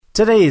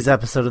Today's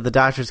episode of The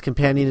Doctor's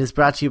Companion is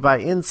brought to you by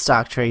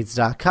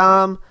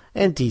InStockTrades.com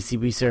and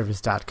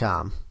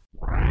DCBService.com.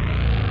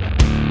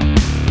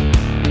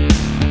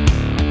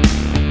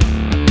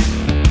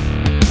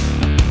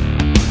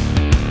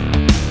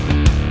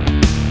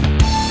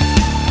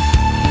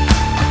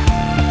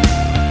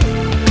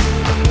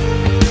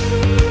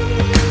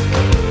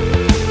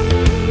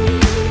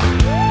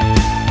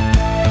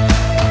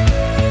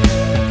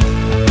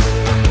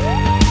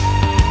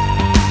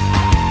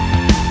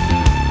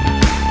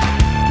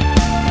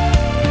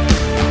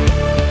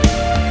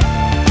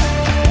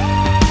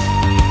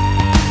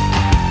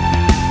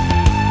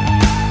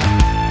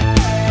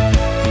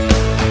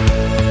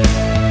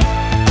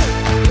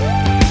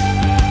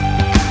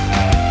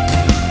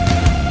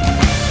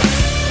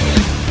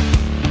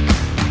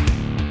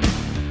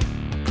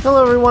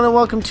 Hello everyone and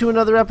welcome to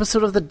another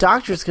episode of The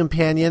Doctor's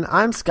Companion.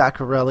 I'm Scott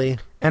Corelli.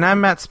 And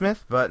I'm Matt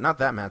Smith, but not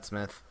that Matt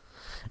Smith.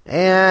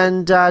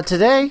 And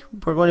today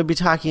we're going to be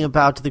talking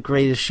about the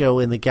greatest show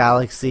in the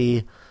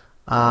galaxy,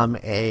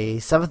 a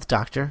Seventh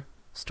Doctor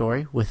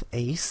story with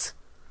Ace.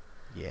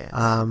 Yes.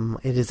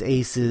 It is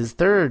Ace's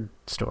third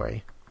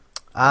story.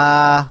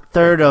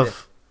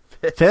 Fifth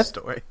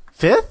story.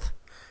 Fifth?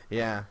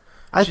 Yeah.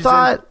 I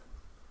thought,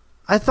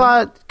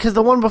 because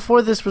the one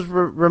before this was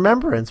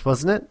Remembrance,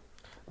 wasn't it?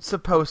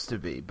 Supposed to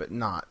be, but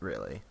not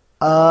really.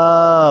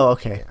 Oh,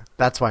 okay. Yeah.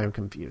 That's why I'm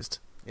confused.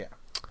 Yeah.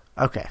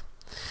 Okay.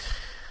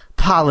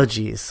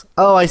 Apologies.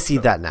 Oh, I see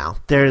that now.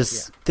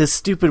 There's this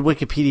stupid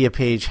Wikipedia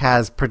page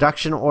has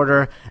production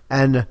order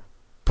and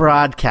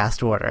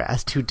broadcast order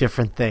as two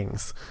different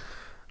things.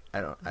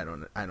 I don't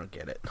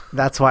get it.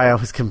 That's why I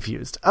was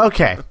confused.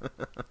 Okay.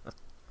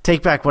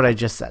 Take back what I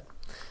just said.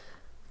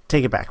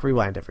 Take it back.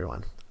 Rewind,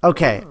 everyone.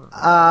 Okay.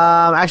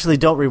 Actually,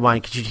 don't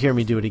rewind because you'd hear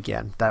me do it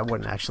again. That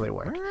wouldn't actually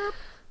work.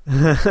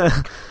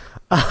 This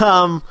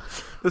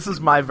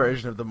is my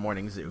version of the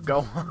morning zoo.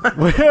 Go on.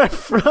 We're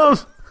from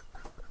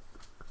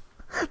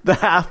the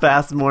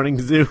half-assed morning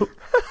zoo.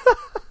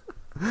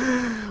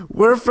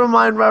 We're from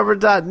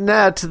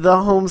MindRobber.net,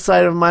 the home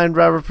site of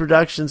MindRobber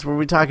Productions, where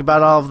we talk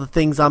about all of the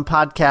things on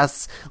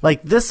podcasts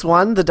like this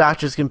one, The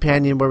Doctor's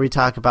Companion, where we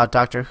talk about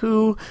Doctor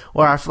Who,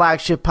 or our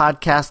flagship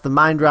podcast, The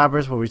Mind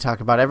Robbers, where we talk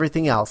about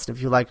everything else. And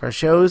if you like our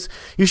shows,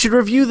 you should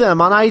review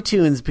them on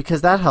iTunes, because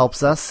that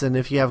helps us. And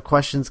if you have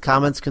questions,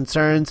 comments,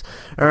 concerns,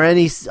 or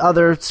any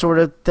other sort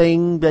of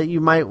thing that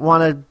you might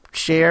want to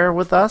share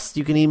with us,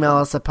 you can email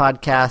us at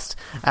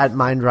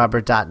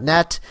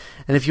podcast@mindrobber.net.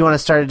 And if you want to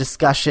start a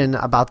discussion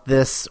about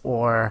this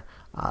or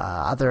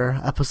other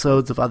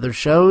episodes of other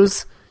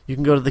shows, you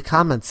can go to the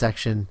comments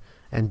section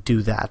and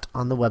do that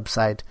on the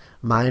website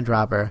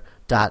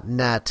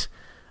mindrobber.net.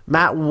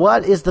 Matt,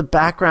 what is the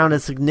background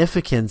and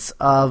significance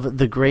of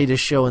the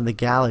greatest show in the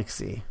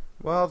galaxy?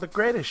 Well, the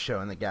greatest show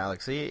in the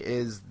galaxy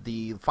is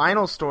the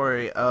final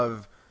story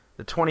of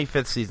the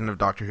 25th season of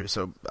Doctor Who.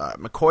 So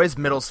McCoy's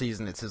middle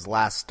season, it's his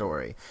last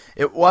story.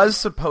 It was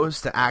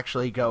supposed to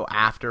actually go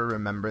after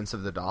Remembrance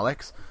of the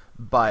Daleks,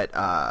 but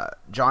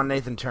John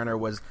Nathan Turner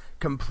was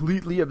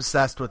completely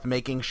obsessed with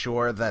making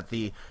sure that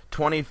the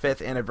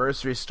 25th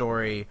anniversary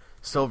story,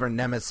 Silver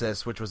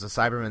Nemesis, which was a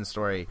Cyberman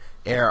story,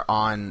 air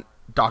on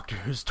Doctor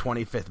Who's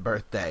 25th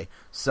birthday.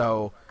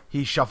 So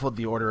he shuffled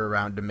the order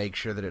around to make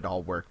sure that it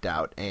all worked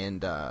out,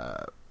 and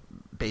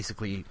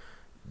basically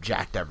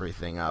jacked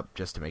everything up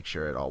just to make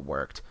sure it all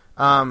worked.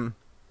 So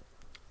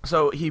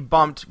he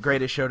bumped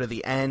Greatest Show to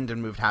the end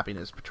and moved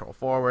Happiness Patrol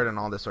forward and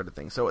all this sort of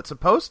thing. So it's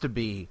supposed to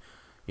be,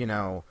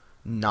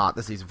 not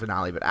the season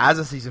finale, but as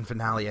a season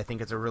finale, I think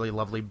it's a really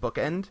lovely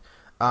bookend.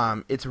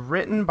 It's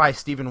written by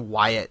Stephen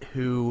Wyatt,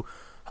 who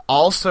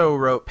also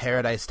wrote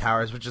Paradise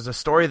Towers, which is a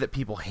story that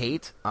people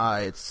hate.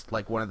 It's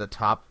like one of the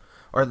top,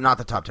 or not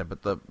the top 10,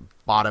 but the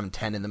bottom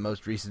 10 in the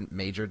most recent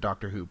major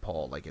Doctor Who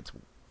poll. Like, it's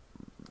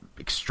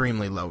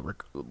extremely low,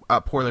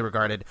 poorly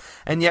regarded,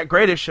 and yet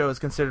Greatest Show is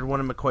considered one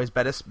of McCoy's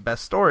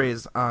best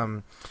stories.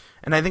 And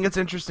I think it's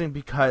interesting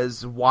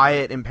because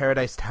Wyatt in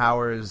Paradise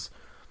Towers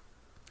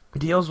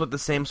deals with the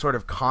same sort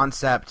of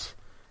concept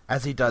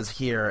as he does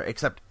here,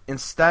 except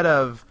instead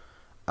of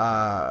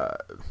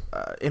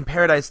in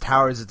Paradise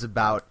Towers, it's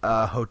about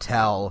a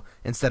hotel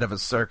instead of a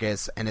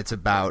circus, and it's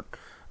about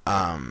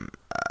I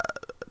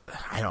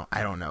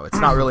don't know. It's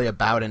not really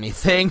about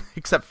anything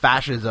except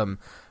fascism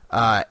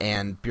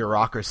and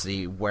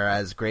bureaucracy,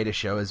 whereas Greatest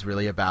Show is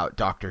really about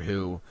Doctor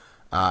Who,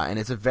 and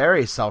it's a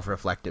very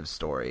self-reflective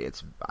story.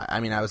 I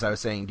was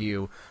saying to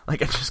you,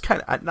 like, I just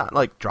kind of, not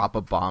like drop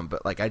a bomb,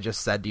 but like I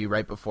just said to you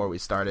right before we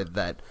started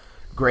that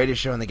Greatest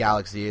Show in the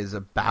Galaxy is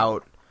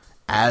about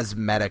as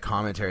meta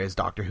commentary as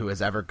Doctor Who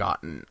has ever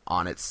gotten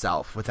on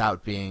itself,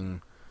 without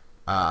being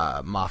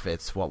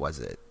Moffat's, what was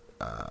it,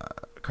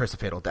 Curse of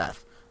Fatal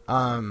Death,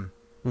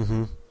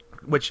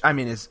 which I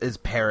mean is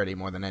parody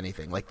more than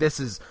anything. Like,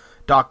 this is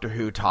Doctor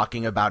Who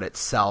talking about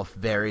itself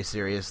very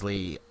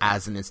seriously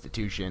as an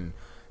institution,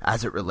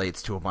 as it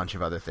relates to a bunch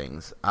of other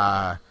things,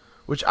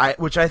 which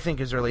I think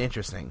is really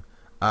interesting.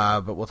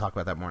 But we'll talk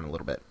about that more in a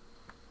little bit.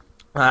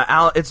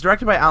 It's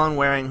directed by Alan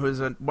Waring, who's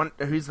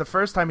the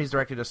first time he's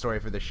directed a story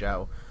for the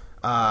show.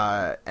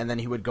 and then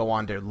he would go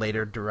on to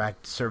later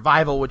direct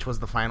Survival, which was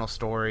the final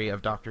story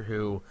of Doctor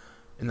Who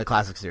in the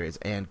classic series,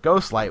 and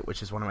Ghostlight,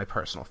 which is one of my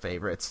personal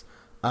favorites.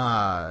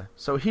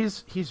 So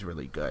he's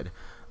really good.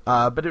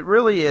 But it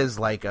really is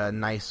like a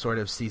nice sort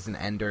of season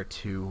ender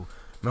to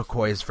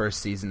McCoy's first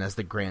season as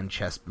the Grand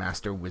Chess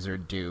Master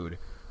Wizard dude,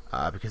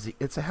 because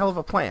it's a hell of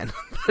a plan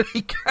that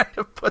he kind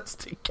of puts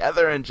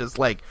together, and just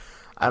like,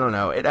 I don't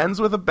know, it ends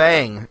with a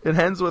bang. It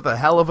ends with a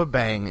hell of a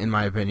bang, in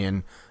my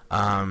opinion,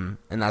 and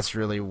that's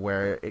really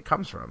where it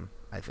comes from.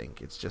 I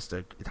think it's just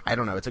I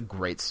don't know, it's a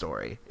great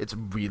story. It's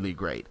really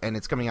great, and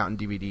it's coming out in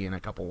DVD in a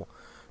couple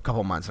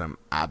months, and I'm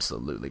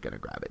absolutely gonna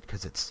grab it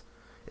because it's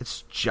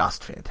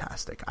just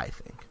fantastic, I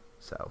think.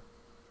 So,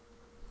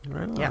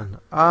 right on. Yeah,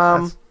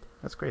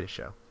 that's greatest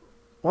show.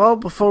 Well,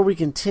 before we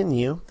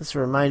continue, just a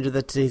reminder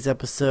that today's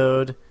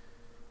episode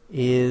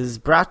is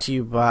brought to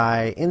you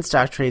by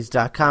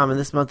InStockTrades.com, and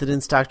this month at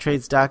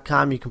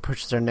InStockTrades.com you can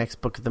purchase our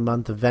next book of the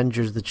month,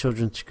 Avengers: The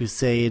Children's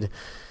Crusade,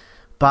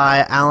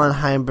 by Alan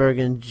Heinberg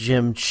and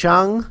Jim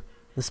Chung.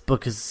 This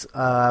book is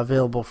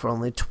available for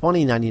only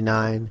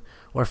 $20.99,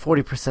 or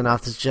 40%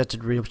 off the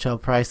suggested retail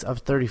price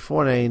of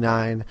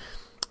 $34.99.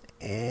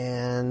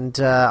 And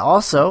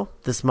also,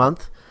 this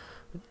month,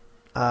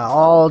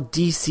 all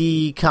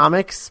DC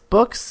Comics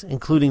books,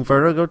 including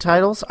Vertigo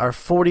titles, are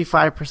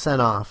 45%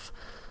 off.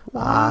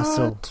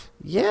 So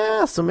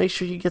make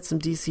sure you get some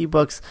DC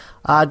books.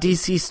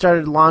 DC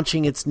started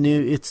launching its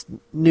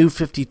new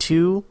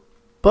 52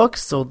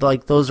 books, so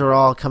like those are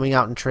all coming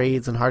out in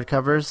trades and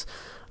hardcovers,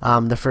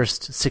 the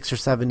first 6 or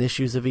 7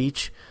 issues of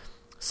each.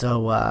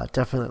 So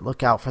definitely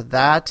look out for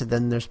that. And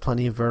then there's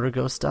plenty of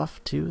Vertigo stuff,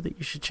 too, that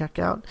you should check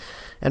out.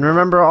 And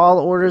remember, all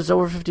orders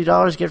over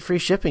 $50 get free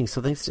shipping.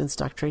 So thanks to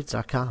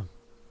InStockTrades.com.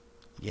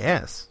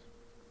 Yes.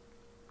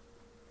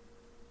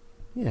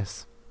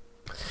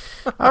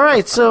 All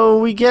right, so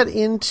we get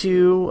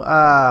into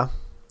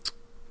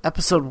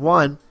episode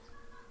 1.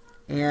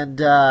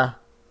 And I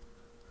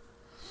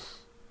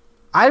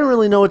don't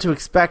really know what to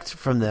expect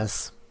from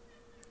this.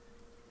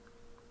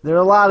 There are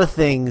a lot of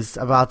things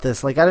about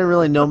this. Like, I didn't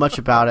really know much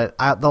about it.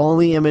 The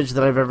only image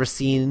that I've ever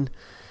seen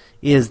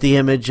is the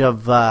image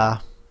of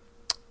the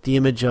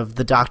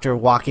Doctor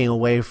walking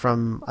away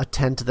from a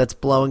tent that's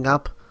blowing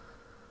up.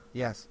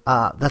 Yes.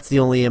 That's the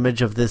only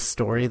image of this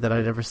story that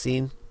I'd ever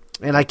seen.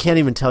 And I can't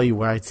even tell you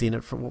where I'd seen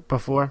it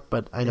before,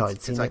 but I know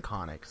I'd seen it. It's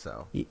iconic,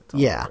 so.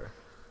 Yeah.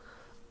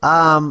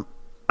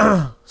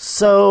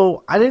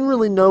 So I didn't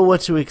really know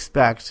what to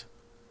expect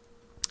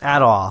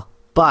at all.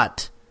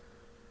 But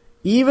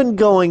even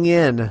going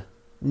in,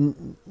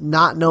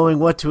 not knowing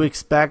what to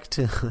expect,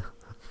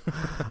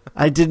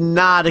 I did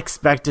not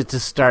expect it to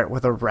start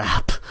with a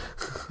rap.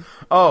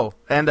 Oh,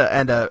 and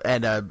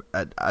a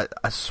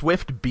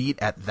swift beat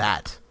at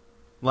that,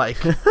 like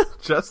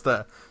just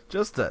a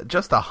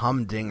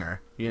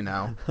humdinger, you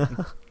know.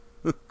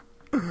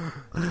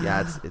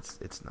 Yeah,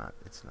 it's not.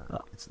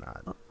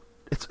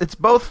 It's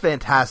both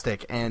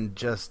fantastic and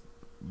just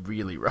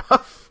really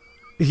rough.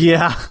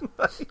 Yeah.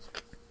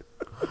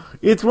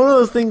 It's one of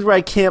those things where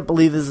I can't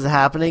believe this is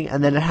happening,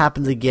 and then it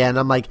happens again.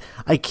 I'm like,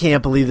 I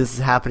can't believe this is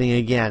happening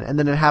again. And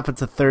then it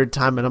happens a third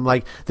time, and I'm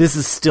like, this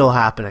is still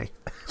happening.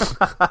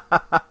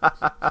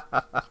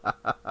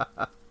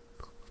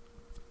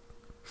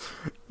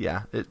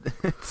 Yeah, it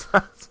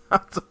sounds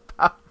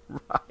about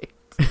right.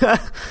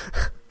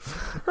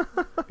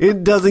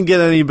 It doesn't get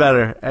any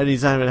better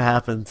anytime it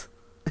happens.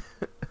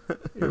 It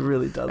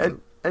really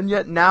doesn't. And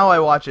yet now I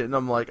watch it and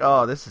I'm like,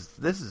 oh, this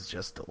is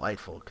just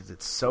delightful because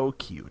it's so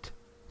cute.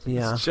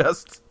 Yeah,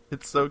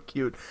 it's so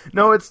cute.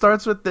 No, it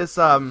starts with this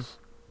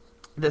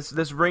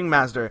this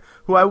ringmaster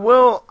who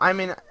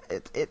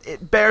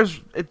it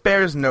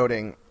bears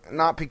noting,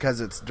 not because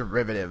it's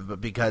derivative,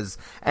 but because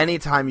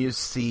anytime you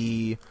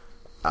see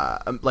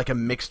like a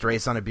mixed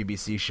race on a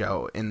BBC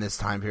show in this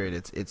time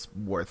period, it's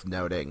worth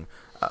noting.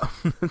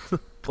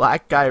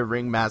 Black guy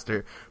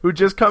ringmaster who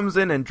just comes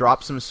in and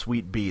drops some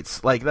sweet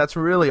beats. Like, that's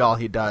really all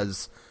he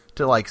does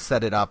to like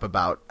set it up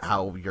about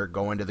how you're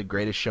going to the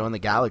greatest show in the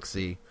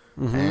galaxy.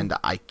 Mm-hmm. And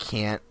I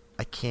can't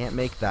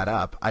make that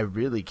up. I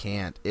really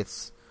can't.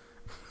 It's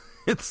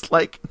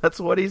like, that's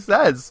what he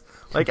says.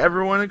 Like,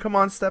 everyone come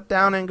on, step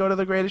down and go to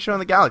the greatest show in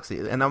the galaxy.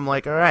 And I'm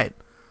like, all right,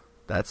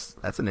 that's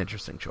an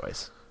interesting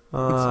choice.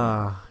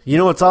 You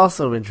know what's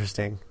also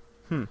interesting?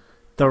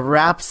 The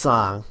rap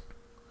song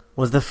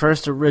was the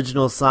first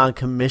original song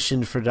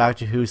commissioned for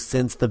Doctor Who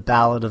since the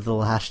Ballad of the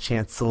Last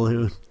Chance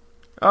Saloon.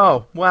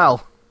 Oh,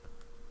 well.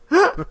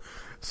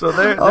 So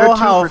they're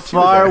how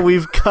far there.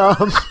 We've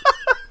come.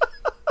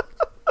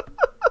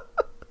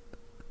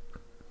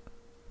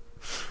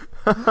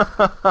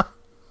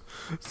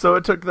 So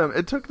it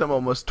took them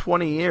almost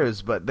 20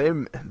 years, but they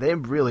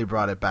really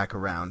brought it back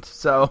around.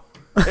 So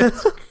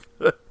it's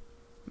good.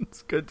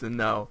 It's good to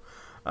know.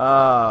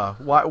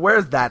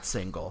 Where's that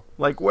single?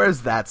 Like,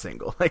 where's that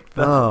single? Like,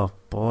 oh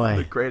boy,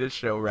 the greatest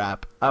show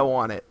rap. I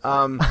want it.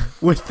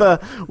 With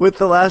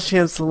the Last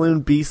Chance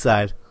Saloon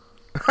B-side.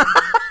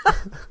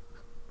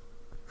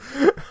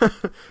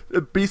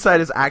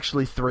 B-side is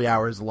actually 3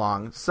 hours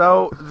long.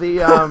 So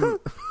the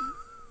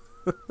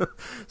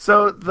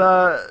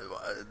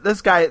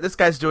this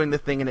guy's doing the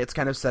thing, and it's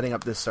kind of setting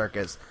up this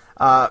circus.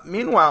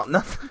 Meanwhile,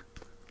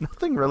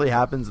 nothing really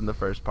happens in the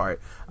first part.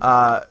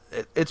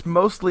 It's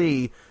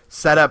mostly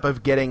setup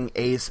of getting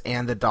Ace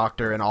and the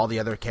Doctor and all the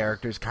other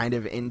characters kind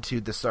of into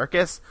the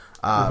circus,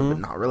 but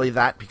not really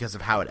that because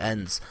of how it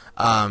ends.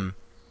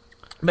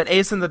 But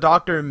Ace and the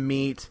Doctor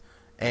meet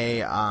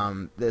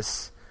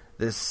this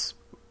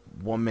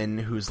woman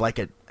who's like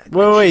a...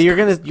 Wait, you're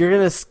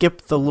gonna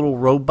skip the little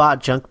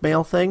robot junk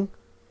mail thing?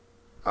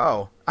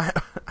 Oh, I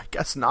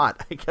guess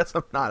not. I guess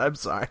I'm not. I'm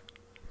sorry.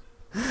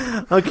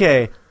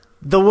 Okay.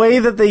 The way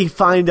that they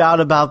find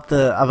out about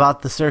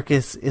the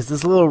circus is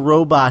this little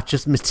robot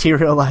just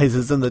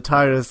materializes in the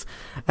TARDIS,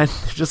 and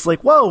they're just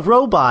like, "Whoa,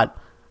 robot!"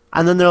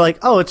 And then they're like,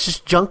 "Oh, it's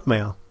just junk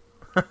mail,"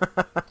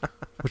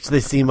 which they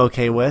seem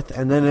okay with.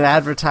 And then it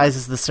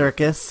advertises the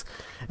circus,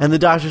 and the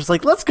Doctor's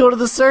like, "Let's go to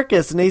the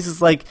circus," and Ace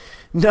is like,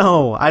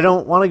 "No, I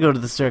don't want to go to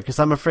the circus.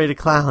 I'm afraid of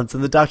clowns."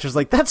 And the Doctor's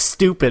like, "That's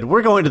stupid.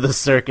 We're going to the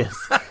circus."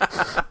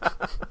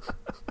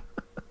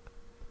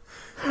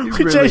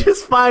 Which I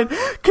just find,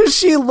 because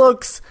she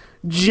looks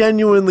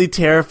genuinely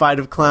terrified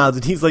of clowns,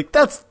 and he's like,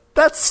 that's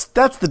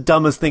the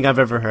dumbest thing I've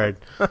ever heard.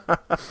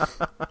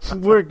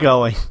 We're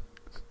going.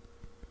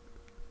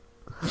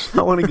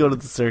 I want to go to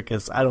the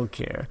circus. I don't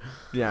care.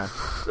 Yeah.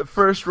 The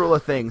first rule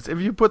of things,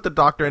 if you put the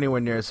Doctor anywhere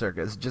near a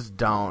circus, just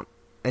don't.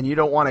 And you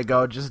don't want to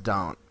go, just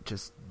don't.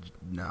 Just,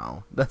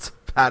 no. That's a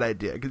bad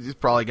idea, because he's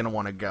probably going to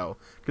want to go.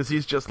 Because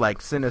he's just like,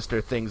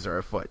 sinister things are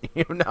afoot,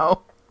 you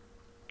know?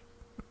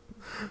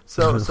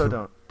 So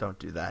don't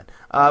do that.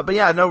 But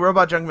yeah, no,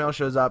 Robot Junk Mail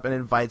shows up and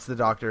invites the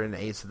Doctor and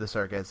Ace to the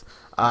circus.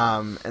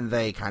 And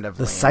they kind of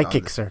the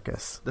psychic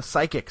circus. The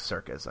psychic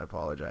circus. I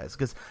apologize,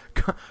 because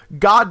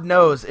God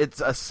knows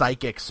it's a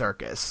psychic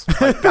circus.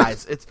 Like,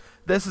 guys,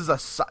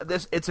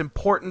 it's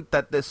important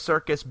that this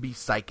circus be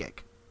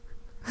psychic.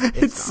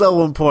 It's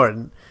so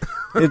important.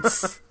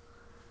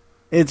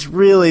 It's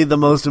really the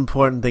most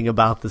important thing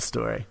about the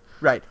story.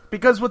 Right,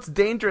 because what's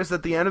dangerous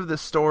at the end of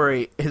this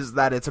story is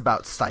that it's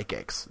about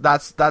psychics.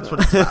 That's what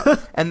it's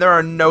about. And there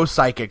are no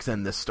psychics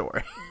in this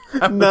story.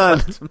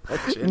 None.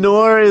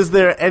 Nor is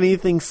there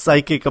anything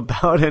psychic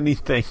about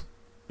anything.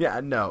 Yeah,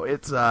 no,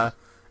 it's about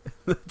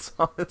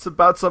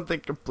something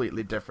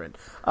completely different.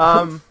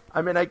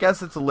 I mean, I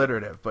guess it's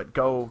alliterative, but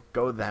go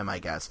them, I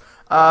guess.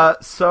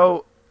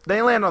 So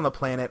they land on the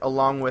planet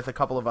along with a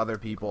couple of other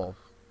people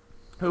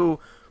who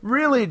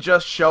really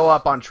just show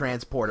up on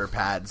transporter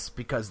pads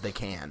because they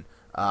can.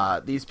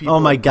 These people. Oh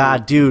my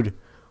god, dude!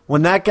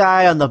 When that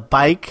guy on the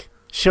bike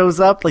shows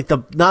up, like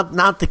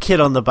not the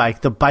kid on the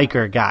bike, the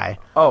biker guy.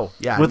 Oh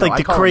yeah, with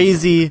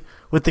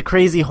the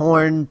crazy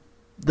horn,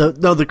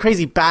 the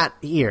crazy bat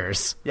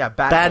ears. Yeah,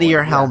 bat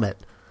ear helmet.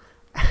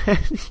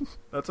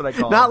 That's what I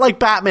call. Not like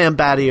Batman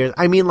bat ears.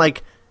 I mean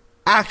like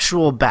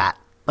actual bat,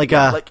 like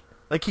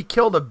he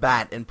killed a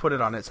bat and put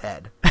it on its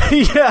head.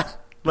 Yeah.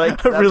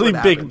 Like a really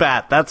big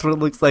bat. That's what it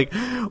looks like.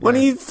 When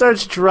he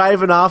starts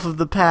driving off of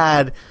the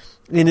pad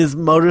in his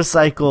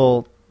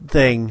motorcycle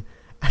thing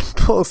and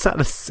pulls out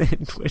a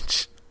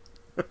sandwich.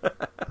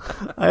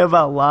 I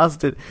about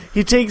lost it.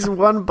 He takes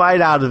one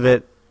bite out of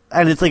it,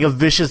 and it's like a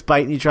vicious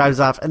bite, and he drives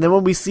off. And then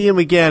when we see him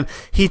again,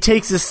 he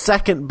takes his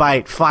second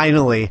bite,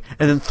 finally,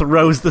 and then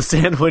throws the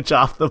sandwich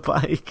off the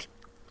bike.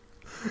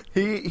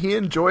 He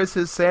enjoys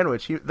his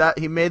sandwich.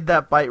 He made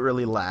that bite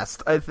really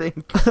last, I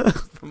think.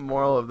 Is the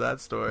moral of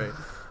that story.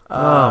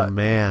 Oh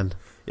man.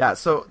 Yeah,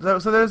 so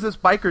there's this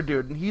biker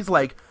dude, and he's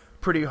like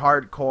pretty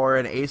hardcore,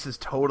 and Ace is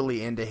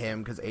totally into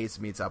him because Ace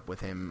meets up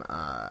with him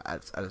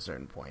at a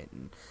certain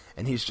point,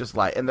 and he's just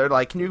like, and they're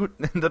like, and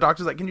the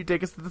Doctor's like, can you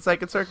take us to the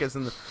psychic circus?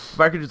 And the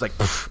biker dude's like,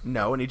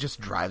 no, and he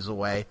just drives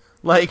away.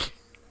 Like,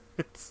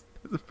 it's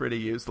pretty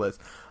useless.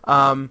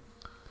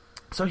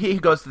 So he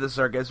goes to the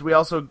circus. We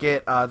also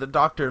get the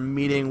Doctor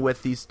meeting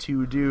with these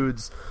two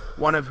dudes,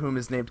 one of whom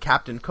is named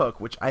Captain Cook,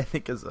 which I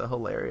think is a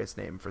hilarious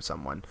name for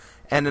someone,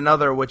 and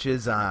another which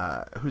is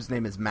whose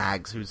name is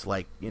Mags, who's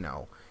like, you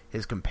know,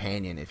 his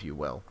companion, if you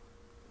will.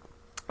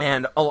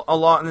 And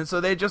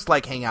so they just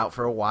like hang out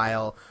for a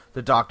while.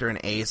 The Doctor and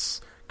Ace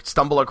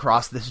stumble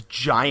across this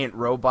giant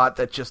robot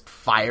that just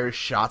fires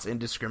shots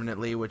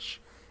indiscriminately,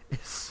 which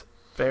is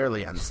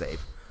fairly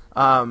unsafe.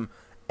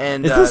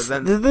 And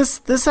did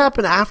this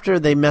happen after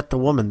they met the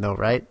woman, though,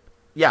 right?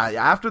 Yeah,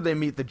 after they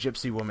meet the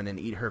gypsy woman and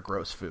eat her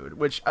gross food.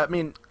 Which, I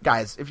mean,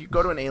 guys, if you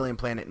go to an alien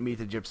planet and meet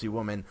the gypsy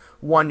woman,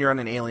 one, you're on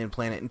an alien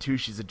planet, and two,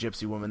 she's a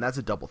gypsy woman. That's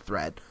a double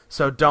threat.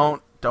 So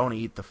don't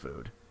eat the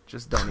food.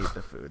 Just don't eat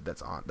the food that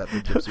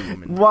the gypsy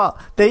woman. Well,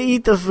 they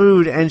eat the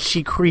food, and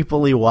she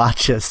creepily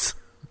watches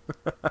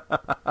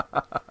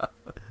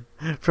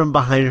from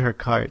behind her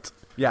cart.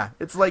 Yeah,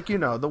 it's like, you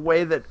know, the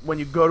way that when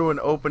you go to an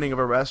opening of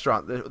a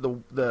restaurant,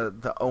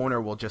 the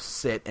owner will just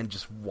sit and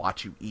just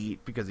watch you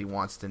eat because he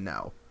wants to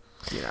know,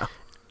 you know.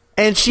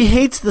 And she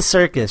hates the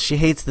circus. She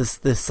hates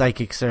this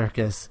psychic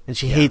circus, and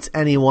she hates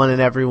anyone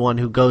and everyone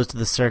who goes to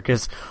the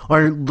circus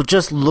or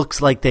just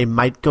looks like they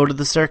might go to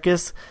the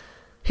circus.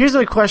 here's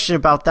my question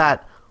about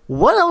that.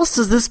 What else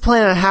does this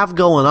planet have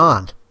going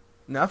on?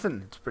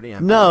 Nothing. It's pretty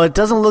empty. No, it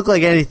doesn't look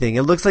like anything.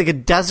 It looks like a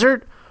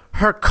desert,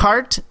 her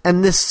cart,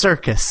 and this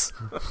circus.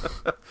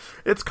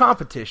 It's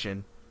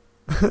competition.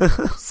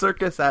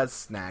 Circus has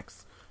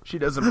snacks. She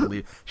doesn't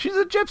believe. She's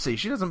a gypsy.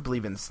 She doesn't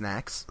believe in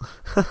snacks.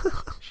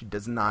 She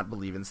does not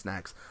believe in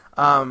snacks.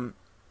 But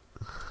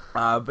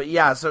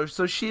yeah, so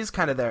she's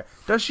kind of there.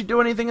 Does she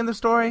do anything in the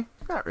story?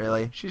 Not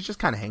really. She just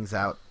kind of hangs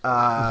out.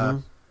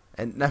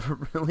 And never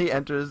really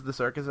enters the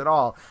circus at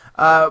all.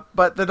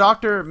 But the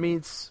Doctor and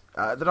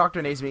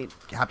Ace meet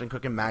Captain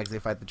Cook and Mags. They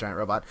fight the giant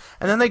robot,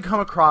 and then they come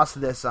across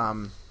this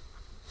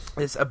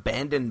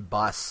abandoned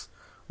bus,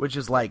 which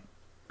is like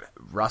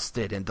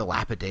rusted and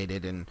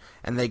dilapidated, and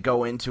they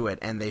go into it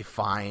and they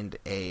find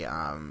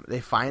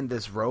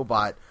this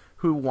robot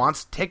who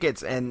wants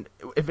tickets, and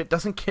if it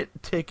doesn't get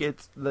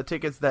the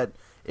tickets that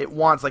it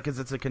wants, like, 'cause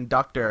it's a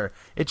conductor,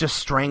 it just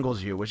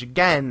strangles you, which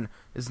again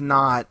is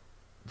not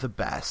the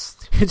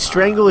best. It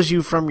strangles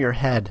you from your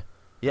head.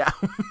 Yeah.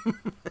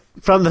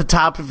 From the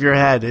top of your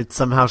head, it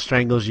somehow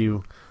strangles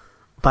you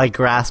by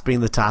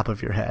grasping the top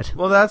of your head.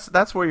 Well,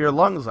 that's where your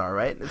lungs are,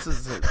 right?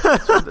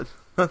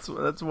 That's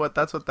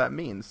what that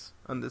means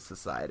on this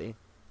society.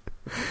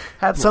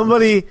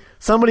 Somebody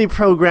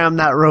programmed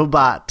that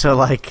robot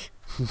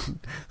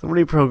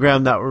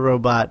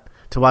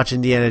to watch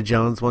Indiana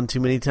Jones one too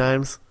many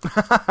times.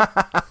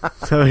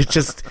 So it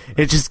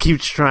just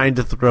keeps trying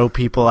to throw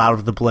people out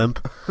of the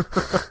blimp.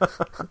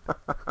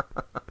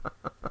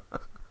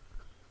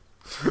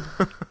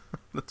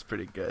 That's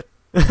pretty good.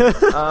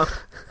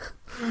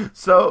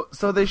 So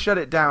they shut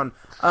it down.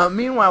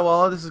 Meanwhile, while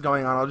all this is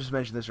going on, I'll just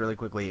mention this really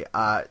quickly.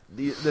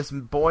 This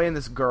boy and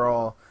this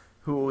girl,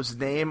 whose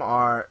names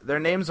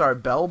are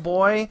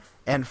Bellboy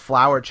and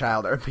Flower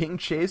Child, are being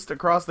chased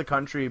across the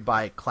country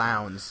by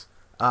clowns.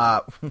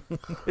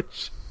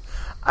 Which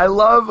I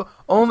love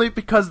only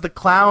because the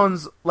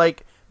clowns,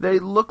 like, they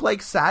look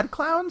like sad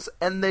clowns,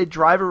 and they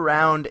drive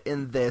around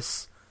in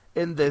this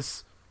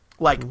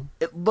like,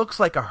 it looks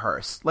like a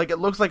hearse.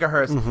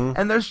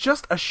 And there's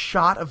just a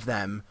shot of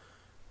them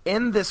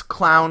in this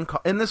car.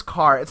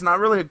 It's not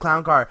really a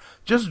clown car,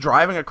 just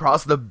driving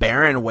across the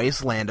barren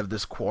wasteland of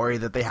this quarry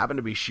that they happen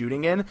to be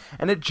shooting in,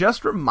 and it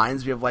just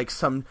reminds me of, like,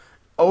 some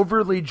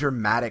overly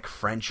dramatic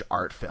French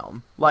art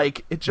film.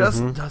 Like, it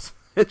just does.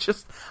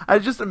 I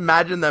just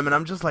imagine them, and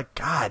I'm just like,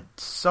 God,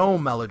 so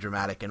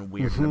melodramatic and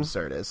weird and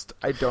absurdist.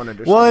 I don't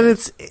understand. Well,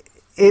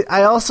 and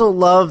I also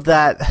love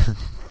that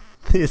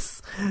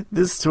this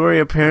story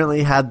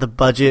apparently had the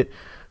budget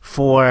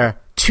for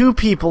 2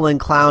 people in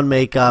clown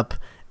makeup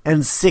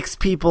and 6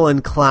 people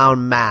in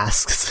clown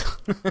masks.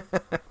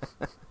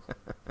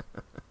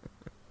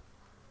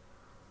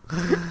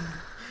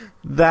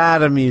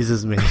 That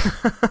amuses me.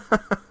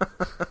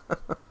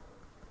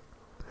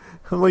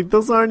 I'm like,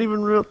 those aren't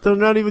even real. They're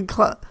not even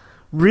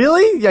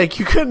Really? Like,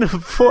 you couldn't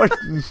afford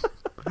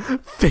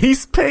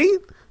face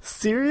paint?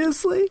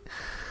 Seriously?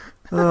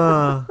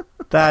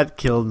 That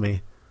killed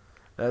me.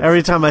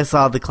 Every time I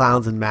saw the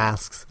clowns in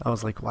masks, I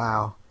was like,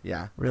 wow.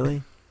 Yeah.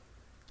 Really?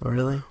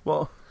 Really?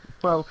 Well,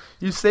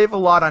 you save a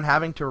lot on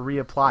having to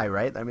reapply,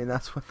 right? I mean,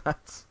 that's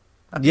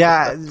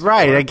yeah,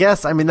 right. I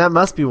guess. I mean, that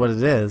must be what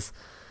it is.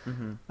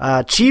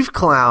 Mm-hmm. Chief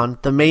Clown,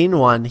 the main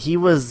one, he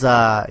was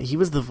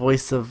the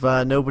voice of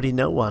Nobody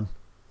No One.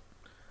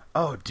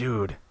 Oh,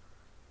 dude,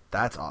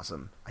 that's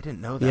awesome! I didn't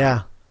know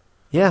that.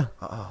 Yeah.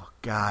 Oh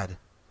God,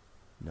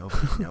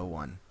 Nobody No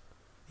One.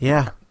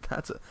 Yeah,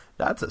 that's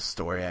a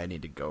story I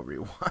need to go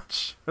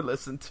rewatch or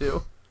listen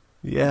to.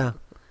 Yeah,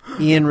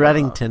 Ian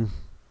Reddington.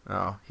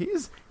 Oh,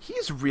 he's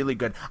really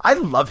good. I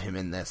love him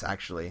in this,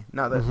 actually.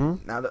 Now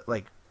that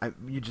like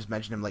you just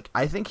mentioned him, like,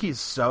 I think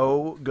he's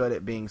so good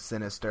at being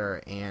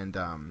sinister and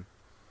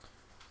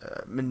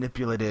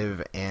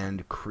manipulative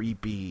and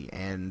creepy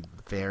and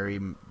very,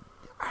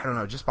 I don't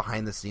know, just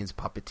behind the scenes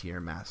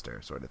puppeteer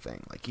master sort of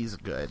thing. Like, he's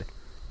good.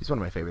 He's one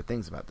of my favorite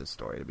things about this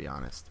story, to be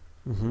honest.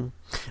 Mm-hmm.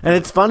 And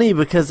it's funny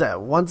because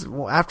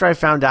after I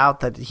found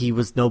out that he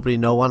was Nobody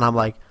No One, I'm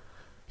like,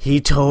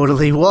 he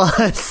totally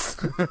was.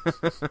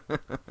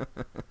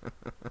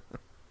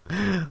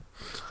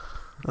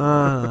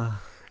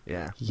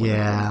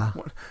 Yeah.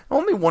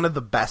 Only one of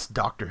the best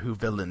Doctor Who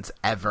villains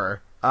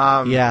ever.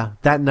 Yeah,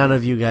 that none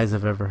of you guys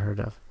have ever heard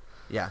of.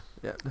 Yeah.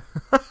 That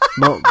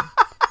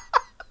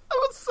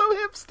was so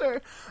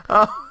hipster.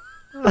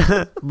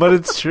 But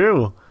it's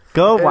true.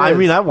 I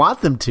mean, I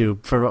want them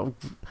to.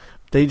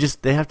 They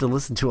have to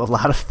listen to a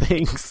lot of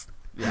things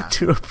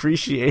to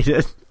appreciate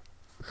it.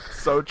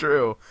 So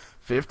true.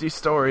 50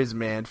 stories,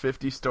 man.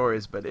 50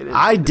 stories, but it is.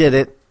 I did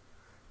it.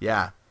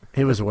 Yeah.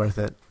 It was worth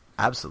it.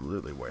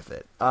 Absolutely worth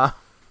it.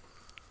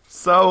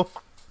 So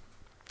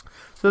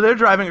they're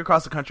driving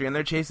across the country and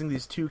they're chasing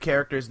these 2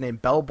 characters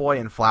named Bellboy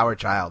and Flower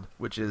Child,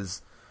 which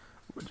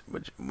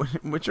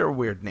are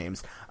weird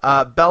names.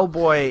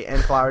 Bellboy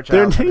and Flower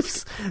Child.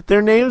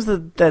 They're names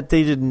that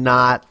they did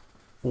not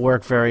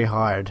work very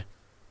hard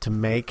to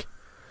make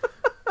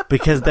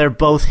because they're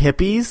both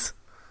hippies.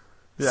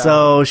 Yeah.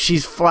 So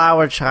she's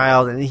Flower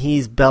Child and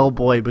he's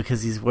Bellboy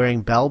because he's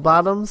wearing bell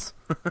bottoms.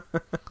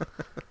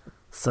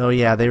 So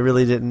yeah, they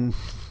really didn't.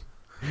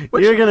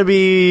 You're gonna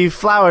be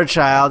Flower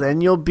Child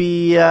and you'll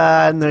be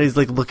and then he's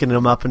like looking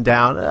him up and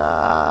down.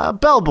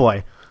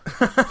 Bellboy.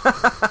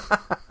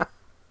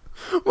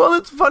 Well,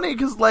 it's funny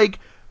because like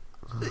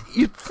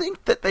you'd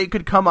think that they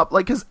could come up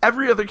like because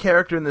every other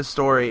character in this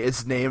story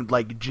is named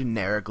like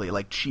generically,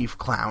 like Chief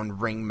Clown,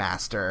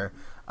 Ringmaster,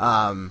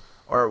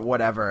 or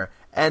whatever,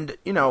 and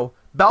you know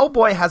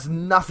Bellboy has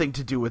nothing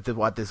to do with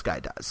what this guy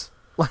does,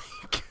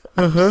 like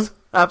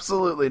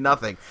absolutely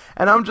nothing.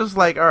 And I'm just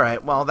like, all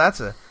right, well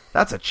that's a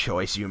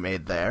choice you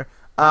made there.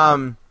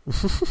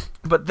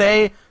 But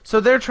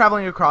they're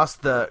traveling across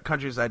the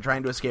countryside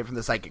trying to escape from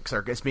the psychic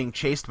circus, being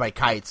chased by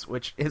kites,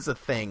 which is a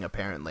thing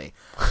apparently.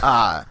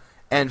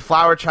 And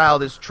Flower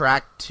Child is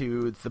tracked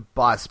to the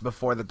bus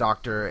before the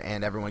doctor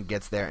and everyone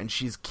gets there, and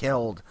she's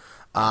killed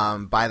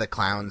by the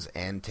clowns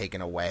and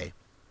taken away.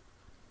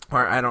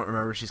 Or I don't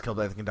remember if she's killed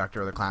by the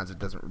conductor or the clowns. It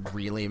doesn't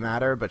really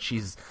matter, but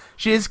she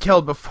is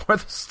killed before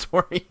the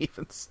story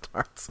even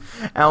starts.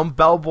 And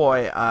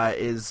Bellboy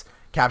is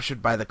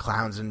captured by the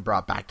clowns and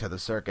brought back to the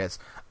circus.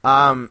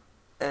 And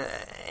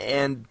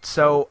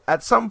so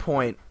at some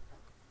point,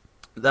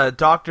 the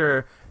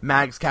Doctor,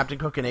 Mags, Captain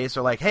Cook, and Ace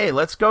are like, "Hey,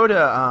 let's go to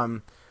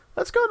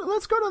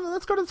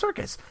the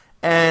circus."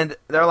 And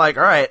they're like,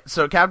 "All right."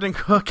 So Captain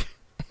Cook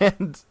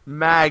and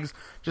Mags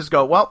just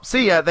go, "Well,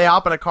 see ya." They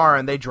hop in a car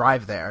and they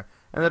drive there.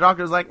 And the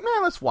Doctor's like,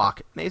 "Man, let's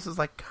walk." And Ace is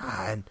like,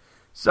 "God."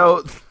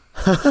 So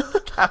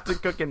Captain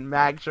Cook and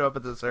Mags show up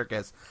at the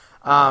circus.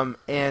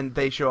 And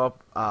they show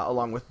up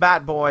along with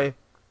Bat Boy.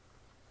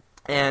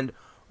 And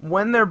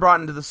when they're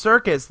brought into the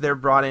circus, they're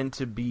brought in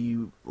to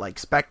be like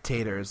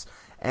spectators.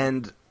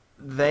 And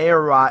they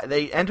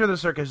enter the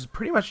circus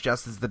pretty much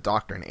just as the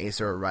Doctor and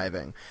Ace are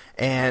arriving.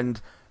 And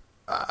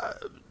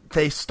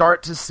they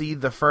start to see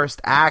the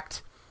first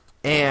act.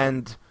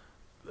 And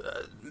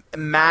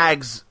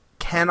Mags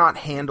cannot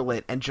handle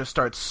it and just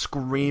starts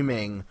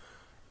screaming.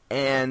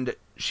 And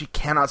she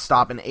cannot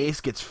stop, and Ace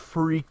gets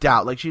freaked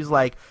out. Like, she's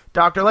like,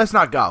 "Doctor, let's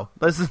not go.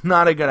 This is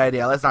not a good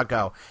idea. Let's not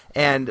go."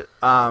 And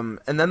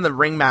then the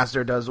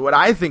Ringmaster does what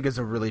I think is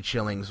a really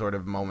chilling sort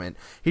of moment.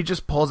 He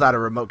just pulls out a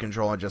remote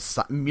control and just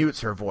mutes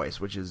her voice,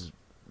 which is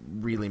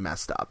really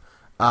messed up.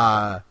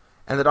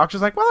 And the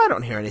Doctor's like, "Well, I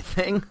don't hear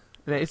anything."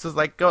 And Ace is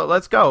like,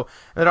 let's go.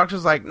 And the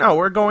Doctor's like, "No,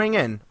 we're going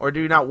in. Or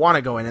do you not want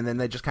to go in?" And then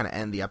they just kind of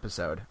end the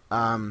episode.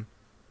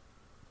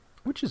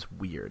 Which is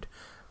weird.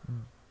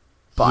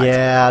 But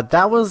yeah,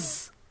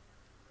 that's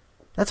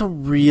a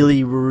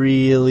really,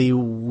 really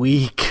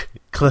weak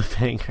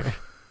cliffhanger.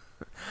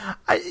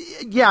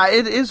 Yeah,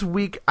 it is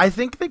weak. I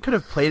think they could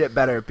have played it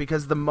better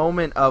because the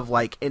moment of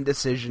like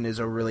indecision is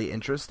a really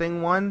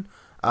interesting one,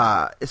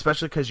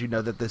 especially because you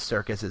know that this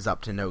circus is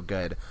up to no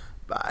good.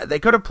 They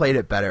could have played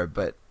it better,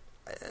 but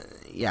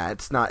yeah,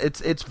 it's not.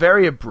 It's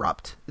very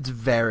abrupt. It's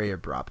very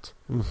abrupt.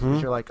 Mm-hmm.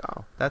 You're like,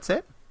 oh, that's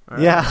it? All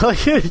right. Yeah,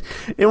 like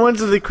it went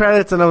to the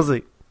credits, and I was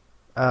like,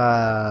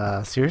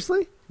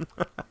 seriously?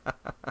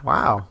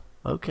 Wow.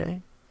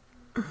 Okay.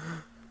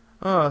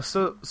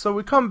 So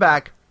we come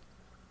back,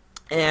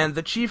 and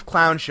the Chief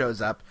Clown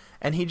shows up,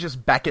 and he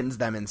just beckons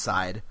them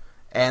inside,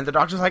 and the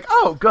Doctor's like,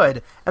 "Oh,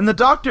 good." And the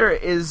Doctor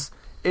is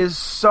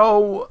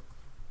so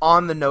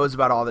on the nose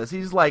about all this.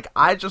 He's like,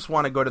 "I just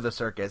want to go to the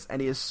circus,"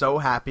 and he is so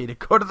happy to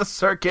go to the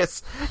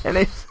circus, and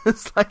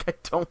it's like, "I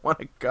don't want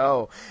to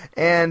go,"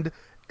 and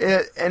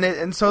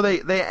so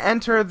they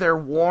enter. They're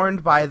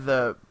warned by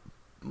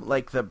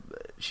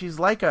she's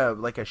like a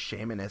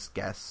shamanist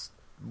guest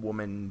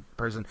woman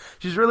person.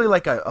 She's really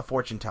like a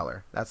fortune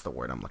teller. That's the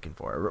word I'm looking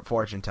for. A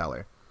fortune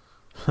teller.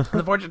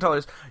 The fortune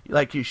teller's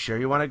like, "You sure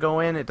you want to go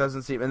in? It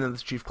doesn't seem." And then the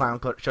Chief Clown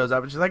shows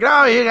up and she's like,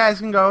 "Oh, you guys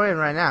can go in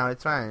right now.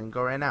 It's fine.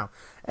 Go right now."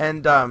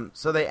 And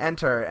so they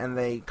enter and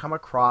they come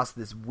across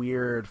this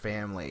weird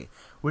family,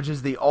 which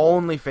is the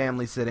only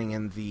family sitting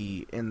in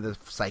the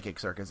psychic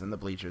circus in the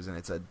bleachers, and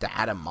it's a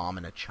dad, a mom,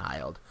 and a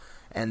child.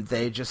 And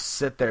they just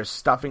sit there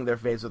stuffing their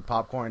face with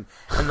popcorn.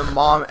 And the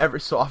mom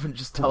every so often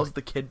just tells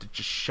the kid to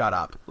just shut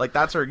up. Like,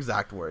 that's her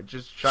exact word.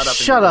 Just shut up.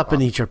 Shut up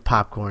and eat your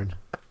popcorn.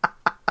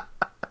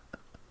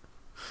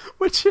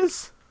 Which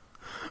is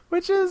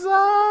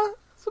some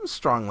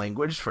strong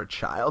language for a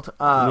child.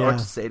 Or to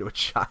say to a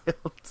child.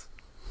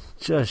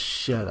 Just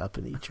shut up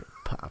and eat your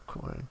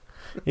popcorn.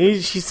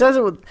 She says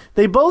it with...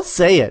 They both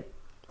say it.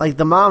 Like,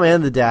 the mom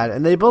and the dad.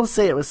 And they both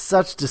say it with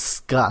such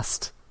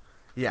disgust.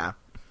 Yeah.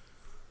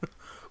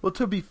 Well,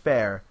 to be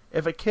fair,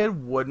 if a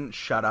kid wouldn't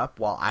shut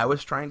up while I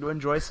was trying to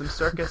enjoy some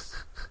circus,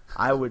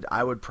 I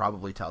would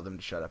probably tell them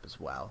to shut up as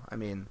well. I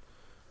mean,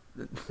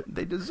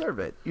 they deserve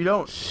it.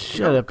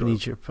 Shut up and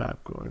eat your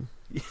popcorn.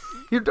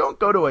 You don't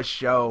go to a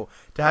show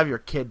to have your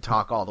kid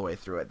talk all the way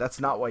through it. That's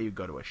not why you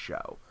go to a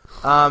show.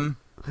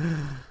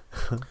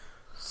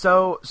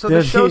 So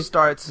the show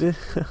starts.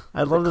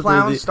 I love the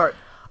clowns start.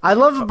 I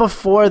love it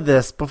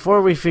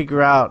before we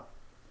figure out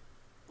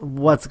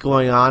what's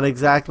going on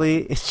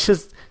exactly.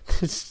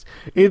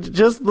 It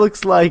just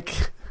looks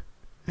like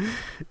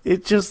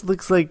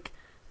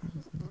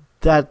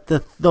that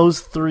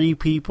those three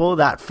people,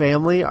 that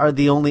family, are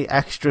the only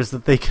extras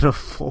that they can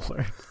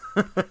afford.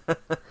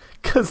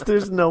 Because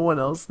there's no one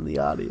else in the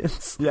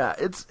audience. Yeah,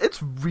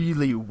 it's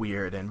really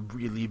weird and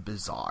really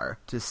bizarre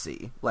to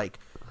see. Like,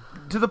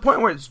 to the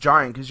point where it's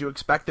jarring, because you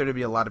expect there to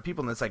be a lot of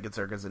people in the Psychic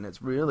Circus, and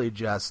it's really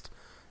just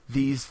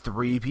these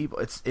three people.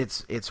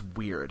 It's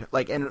weird.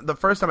 Like, and the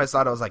first time I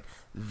saw it, I was like,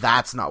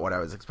 that's not what I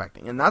was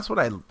expecting. And that's what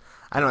I don't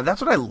know,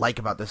 that's what I like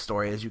about this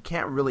story, is you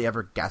can't really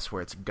ever guess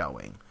where it's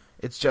going.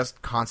 It's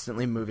just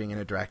constantly moving in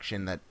a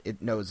direction that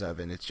it knows of,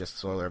 and it's just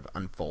sort of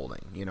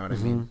unfolding. You know what I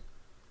mean?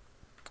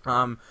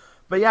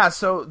 But yeah,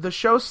 so the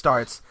show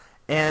starts,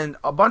 and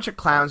a bunch of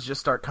clowns just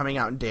start coming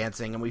out and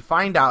dancing, and we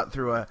find out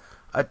through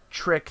a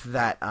trick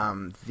that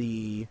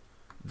the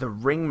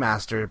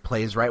ringmaster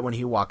plays right when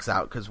he walks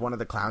out, because one of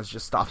the clowns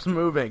just stops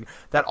moving,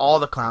 that all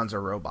the clowns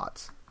are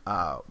robots,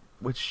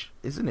 which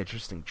is an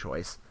interesting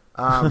choice.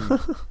 I'm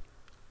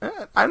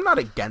not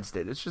against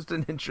it. It's just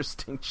an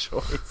interesting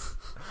choice.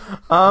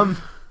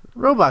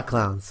 Robot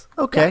clowns.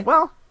 Okay. Yeah,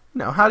 well,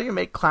 how do you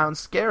make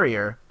clowns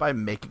scarier? By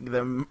making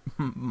them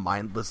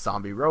mindless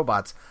zombie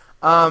robots.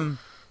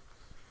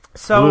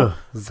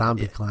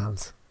 Zombie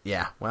clowns.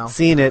 Yeah, well.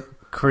 Seen it.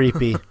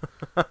 Creepy.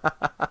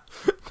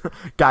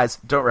 Guys,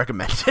 don't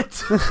recommend it.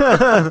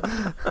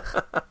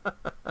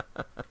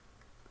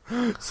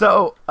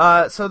 So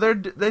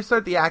they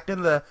start the act,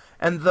 and the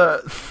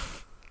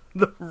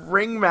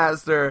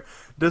ringmaster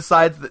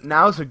decides that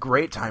now's a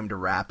great time to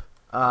rap,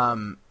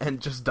 and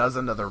just does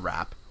another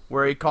rap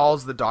where he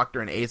calls the Doctor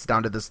and Ace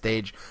down to the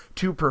stage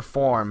to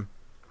perform,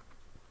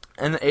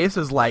 and Ace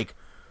is like,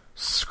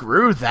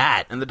 screw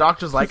that, and the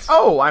Doctor's like,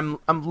 oh, I'm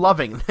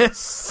loving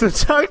this.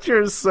 The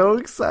Doctor is so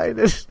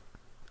excited.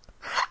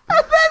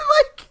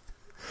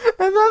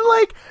 And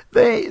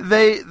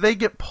then they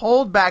get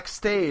pulled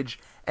backstage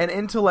and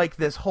into like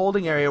this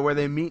holding area where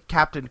they meet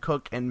Captain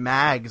Cook and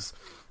Mags,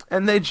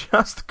 and they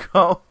just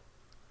go,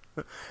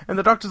 and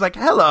the Doctor's like,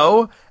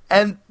 hello,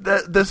 and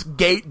this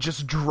gate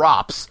just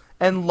drops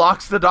and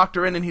locks the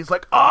Doctor in, and he's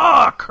like,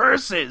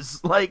 curses!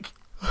 Like,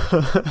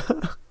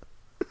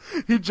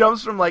 he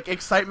jumps from like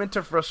excitement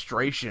to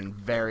frustration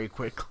very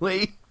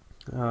quickly.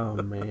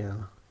 Oh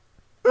man.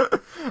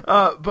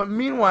 But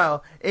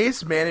meanwhile,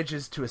 Ace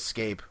manages to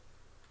escape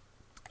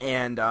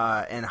and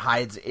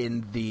hides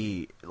in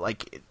the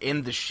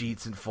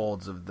sheets and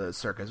folds of the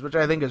circus, which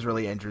I think is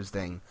really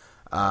interesting.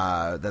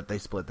 That they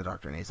split the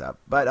Doctor and Ace up,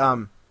 but I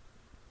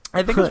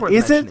think it's worth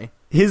mentioning.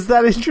 Is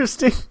that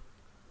interesting?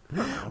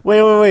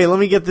 Wait, let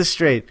me get this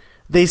straight.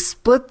 They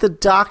split the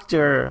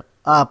Doctor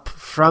up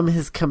from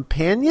his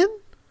companion?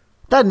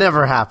 That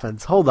never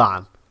happens. Hold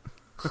on.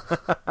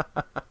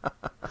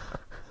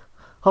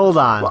 Hold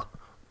on.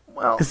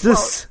 Well, is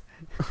this...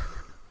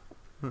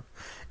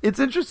 It's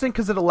interesting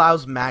because it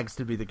allows Mags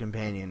to be the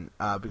companion,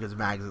 because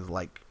Mags is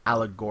like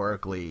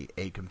allegorically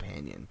a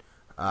companion.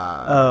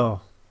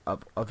 Of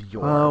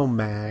your... Oh,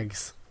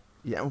 Mags.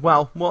 Yeah,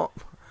 well, we'll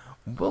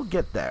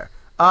get there.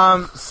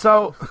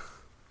 So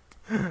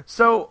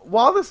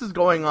while this is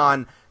going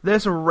on,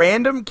 this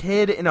random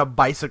kid in a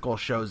bicycle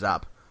shows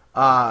up,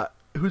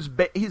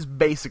 he's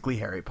basically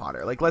Harry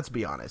Potter. Like, let's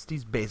be honest,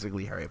 he's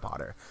basically Harry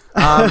Potter.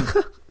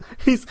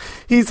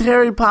 He's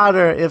Harry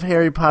Potter if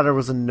Harry Potter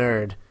was a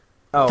nerd.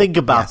 Oh, Think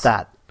about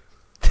that.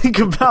 Think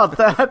about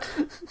that.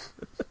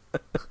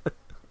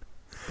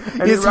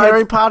 Is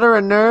Harry Potter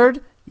a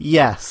nerd?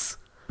 Yes.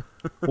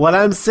 What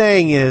I'm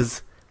saying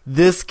is,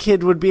 this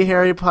kid would be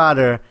Harry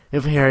Potter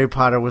if Harry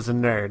Potter was a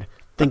nerd.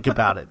 Think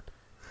about it.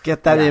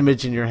 Get that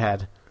image in your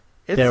head.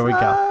 There we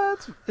go.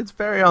 It's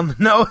very on the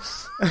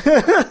nose.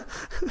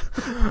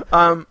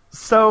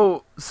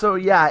 So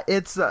yeah,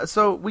 it's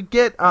so we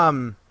get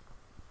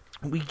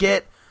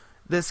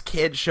this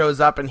kid shows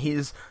up, and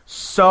he's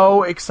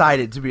so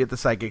excited to be at the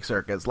Psychic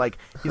Circus. Like,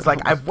 he's like,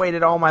 I've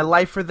waited all my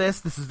life for this.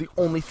 This is the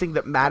only thing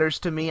that matters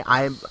to me.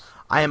 I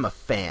am a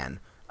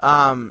fan.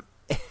 And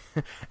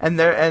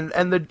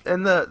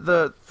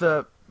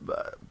the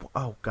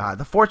oh god,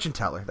 the fortune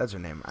teller, that's her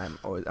name. I'm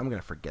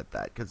gonna forget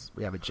that because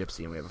we have a gypsy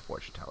and we have a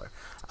fortune teller.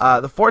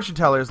 The fortune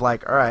teller is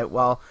like, all right,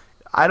 well,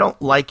 I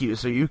don't like you,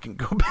 so you can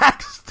go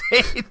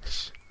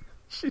backstage.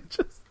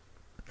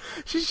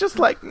 She's just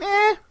like,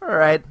 nah, all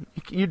right,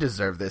 you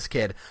deserve this,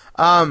 kid.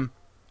 So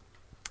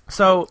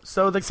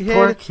the kid,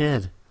 poor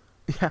kid.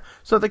 Yeah.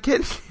 So the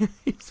kid,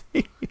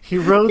 he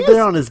rode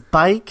there on his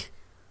bike.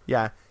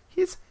 Yeah,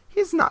 he's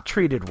not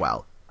treated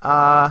well.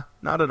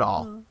 Not at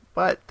all.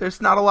 But there's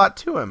not a lot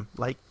to him,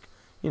 like,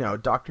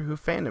 Doctor Who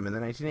fandom in the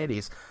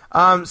 1980s.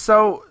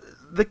 So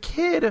the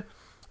kid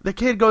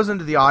goes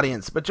into the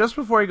audience, but just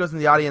before he goes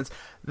into the audience,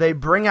 they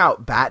bring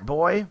out Bat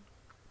Boy,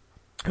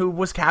 who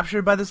was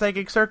captured by the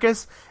Psychic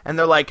Circus, and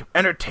they're like,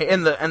 and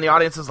the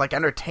audience is like,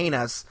 entertain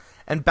us.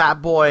 And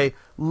Bat Boy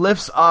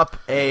lifts up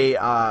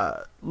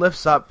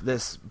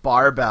this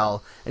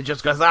barbell and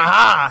just goes,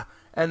 aha!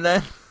 And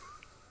then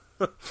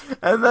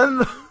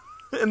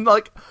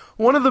like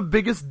one of the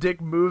biggest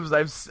dick moves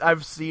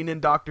I've seen in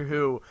Doctor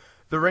Who,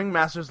 the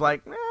ringmaster's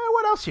like,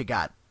 what else you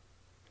got?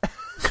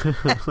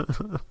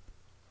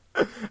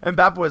 And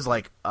Bat Boy's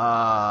like,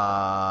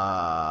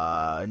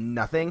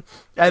 nothing.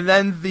 And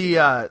then the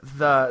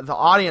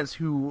audience,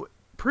 who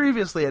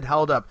previously had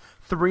held up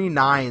 3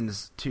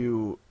 nines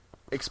to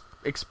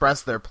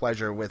express their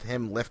pleasure with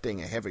him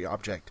lifting a heavy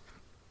object,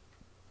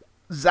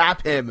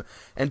 zap him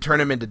and turn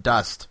him into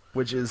dust,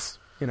 which is,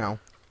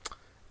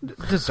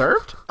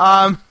 deserved.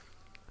 I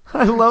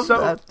love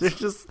that. There's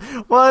just,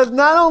 well,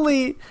 not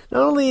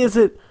only is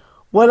it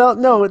what else.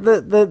 No,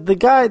 the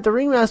guy, the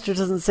ringmaster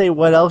doesn't say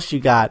what else you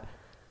got.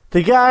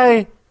 The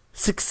guy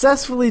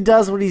successfully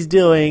does what he's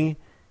doing.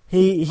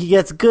 He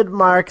gets good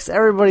marks.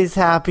 Everybody's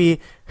happy.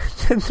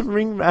 Then the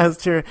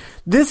ringmaster,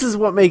 this is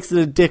what makes it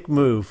a dick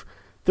move.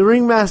 The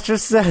ringmaster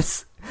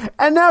says,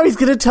 and now he's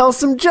going to tell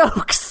some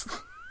jokes.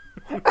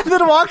 And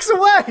then walks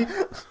away.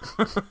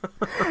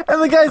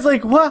 And the guy's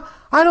like, what?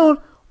 I don't,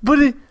 but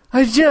it,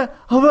 I just,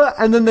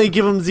 and then they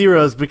give him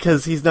zeros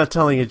because he's not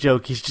telling a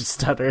joke. He's just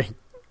stuttering.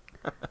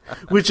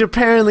 Which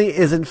apparently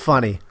isn't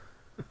funny.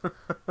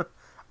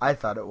 I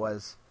thought it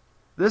was.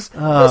 This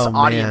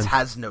audience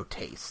has no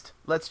taste.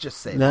 Let's just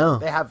say no.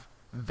 They have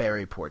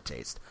very poor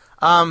taste.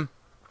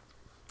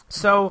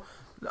 So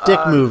dick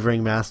move,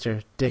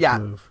 ringmaster. Dick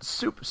move.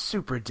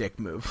 Super dick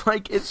move.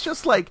 Like, it's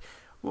just like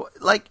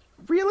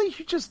really,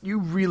 you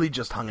really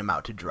just hung him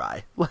out to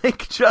dry.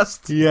 Like,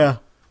 just yeah.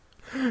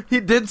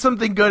 He did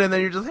something good, and then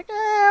you're just like,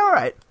 all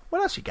right.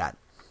 What else you got?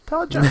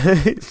 Tell a joke.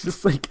 It's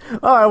just like,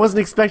 oh, I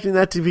wasn't expecting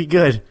that to be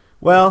good.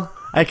 Well,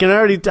 I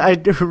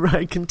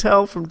can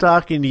tell from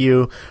talking to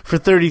you for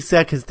 30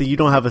 seconds that you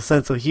don't have a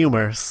sense of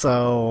humor.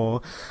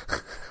 So,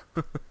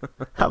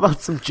 how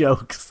about some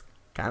jokes?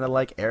 Kind of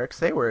like Eric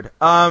Sayward.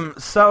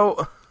 Well,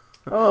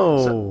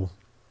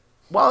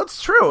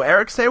 it's true.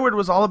 Eric Sayward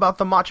was all about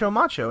the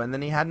macho, and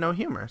then he had no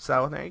humor.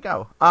 So there you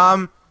go.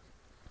 And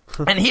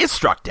he is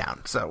struck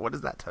down. So what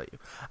does that tell you?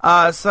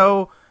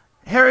 So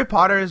Harry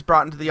Potter is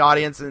brought into the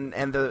audience, and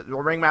the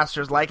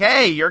ringmaster's like,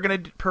 "Hey, you're gonna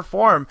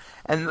perform,"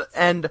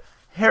 and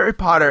Harry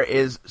Potter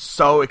is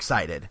so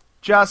excited,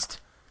 just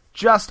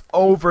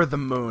over the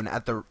moon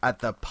at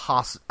the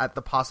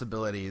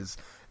possibilities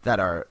that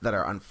are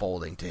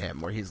unfolding to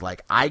him, where he's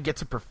like, I get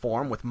to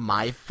perform with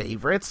my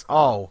favorites.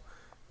 Oh,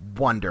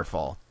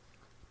 wonderful.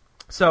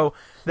 So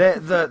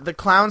the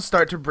clowns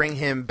start to bring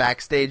him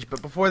backstage,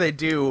 but before they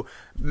do,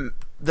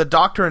 the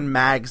Doctor and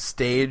Mags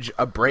stage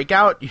a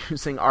breakout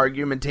using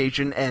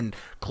argumentation and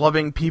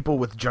clubbing people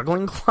with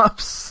juggling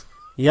clubs.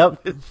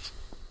 Yep.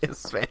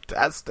 It's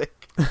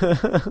fantastic.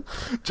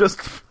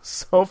 Just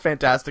so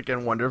fantastic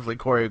and wonderfully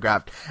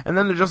choreographed. And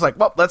then they're just like,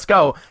 well, let's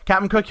go.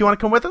 Captain Cook, you want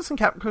to come with us? And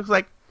Captain Cook's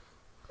like,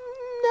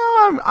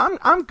 no,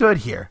 I'm good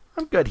here.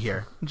 I'm good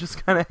here. And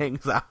just kind of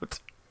hangs out,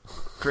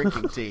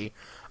 drinking tea.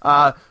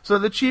 So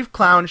the chief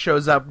clown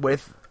shows up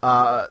with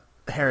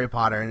Harry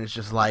Potter, and it's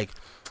just like,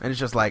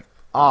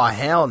 oh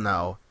hell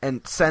no,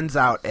 and sends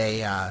out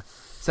a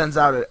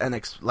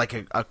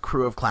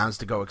crew of clowns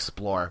to go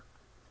explore,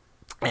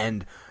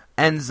 and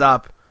ends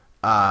up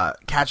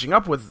catching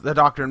up with the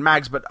Doctor and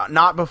Mags, but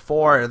not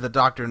before the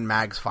Doctor and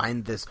Mags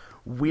find this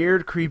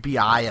weird, creepy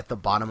eye at the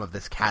bottom of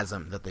this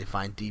chasm that they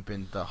find deep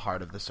in the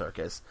heart of the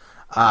circus.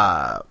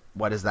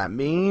 What does that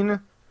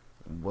mean?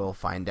 We'll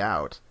find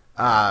out.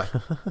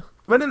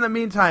 But in the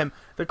meantime,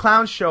 the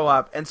clowns show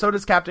up, and so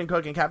does Captain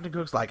Cook, and Captain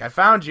Cook's like, I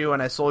found you,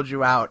 and I sold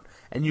you out,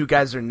 and you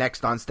guys are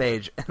next on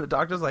stage. And the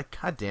Doctor's like,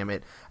 God damn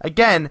it.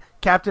 Again,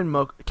 Captain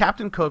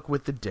Cook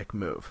with the dick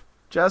move.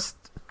 Just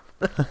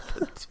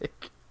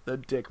the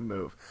dick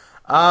move.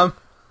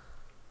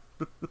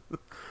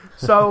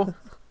 So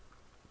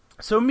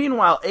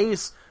meanwhile,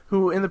 Ace,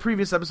 who in the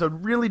previous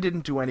episode really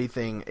didn't do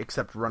anything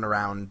except run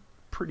around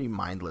pretty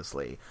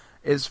mindlessly,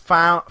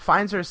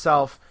 finds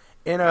herself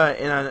in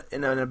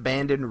an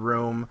abandoned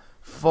room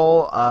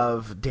full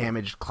of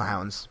damaged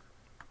clowns,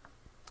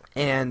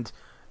 and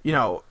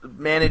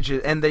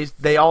manages, and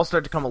they all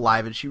start to come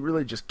alive, and she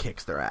really just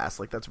kicks their ass.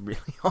 Like, that's really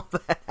all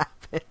that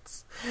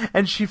happens.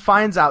 And she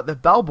finds out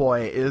that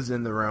Bellboy is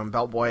in the room.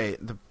 Bellboy,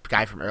 the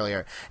guy from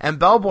earlier, and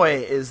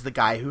Bellboy is the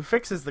guy who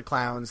fixes the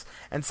clowns,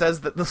 and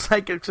says that the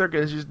psychic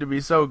circus used to be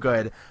so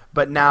good,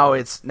 but now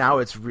it's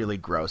really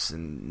gross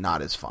and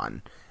not as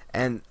fun.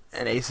 And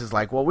Ace is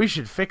like, well, we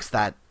should fix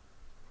that.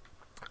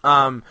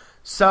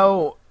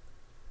 So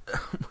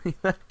we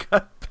then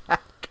cut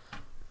back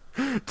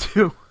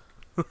to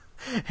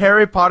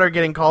Harry Potter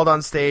getting called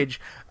on stage,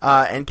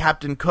 and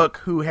Captain Cook,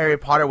 who Harry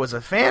Potter was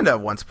a fan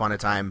of once upon a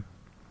time,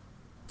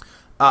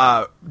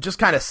 just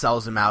kind of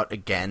sells him out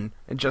again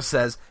and just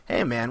says,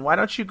 hey man, why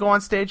don't you go on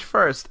stage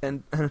first?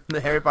 And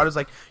Harry Potter's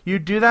like, you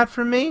do that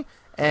for me?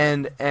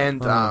 And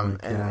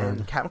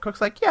Captain Cook's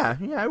like, yeah,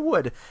 I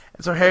would.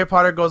 And so Harry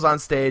Potter goes on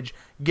stage,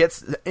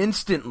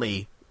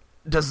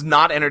 does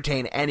not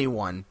entertain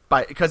anyone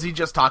because he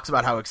just talks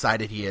about how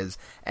excited he is,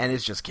 and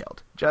is just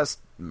killed.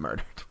 Just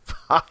murdered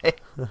by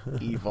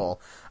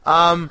evil.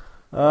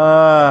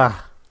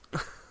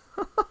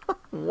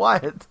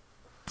 What?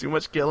 Too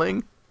much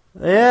killing?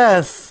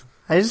 Yes.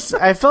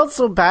 I felt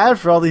so bad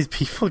for all these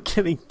people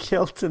getting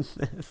killed in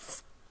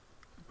this.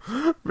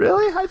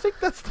 Really? I think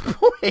that's the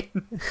point.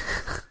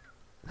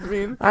 I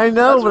mean, I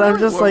know, but I'm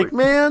really just like,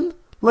 man,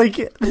 like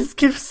this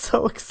kid's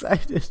so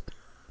excited.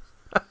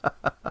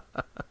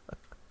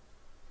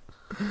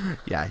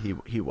 Yeah,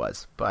 he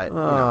was, but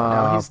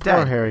now he's poor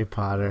dead. Harry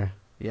Potter.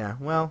 Yeah,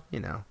 well,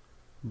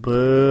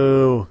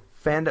 Boo.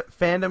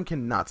 fandom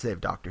cannot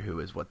save Doctor Who,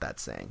 is what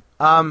that's saying.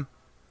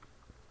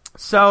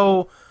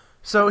 So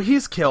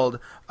he's killed.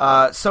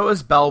 So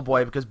is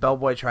Bellboy, because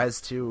Bellboy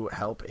tries to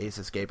help Ace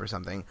escape or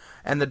something,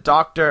 and the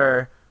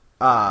Doctor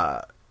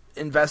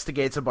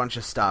investigates a bunch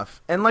of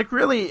stuff. And like,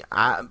 really,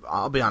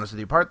 I'll be honest with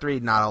you, Part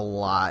 3, not a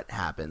lot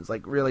happens.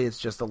 Like, really, it's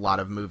just a lot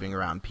of moving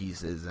around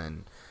pieces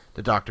and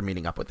the Doctor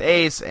meeting up with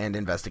Ace and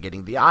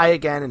investigating the eye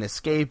again and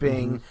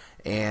escaping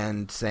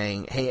and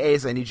saying, "Hey,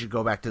 Ace, I need you to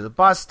go back to the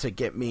bus to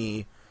get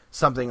me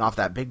something off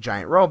that big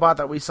giant robot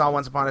that we saw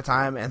once upon a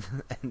time." And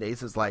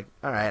Ace is like,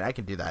 "All right, I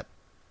can do that."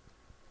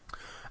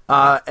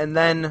 And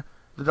then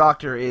the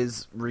Doctor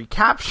is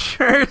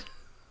recaptured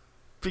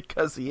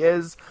because he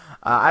is.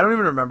 I don't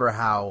even remember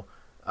how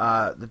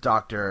the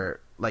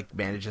Doctor like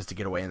manages to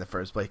get away in the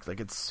first place.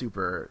 Like, it's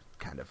super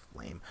kind of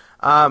lame.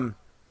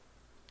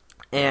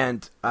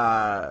 And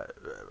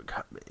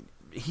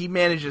he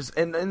manages,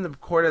 and in the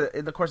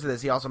course of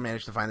this, he also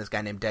managed to find this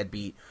guy named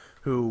Deadbeat,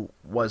 who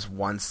was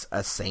once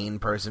a sane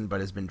person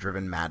but has been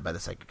driven mad by the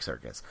psychic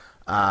circus.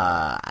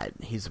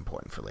 He's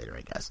important for later,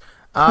 I guess.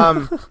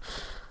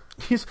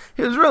 He was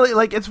really,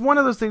 like, it's one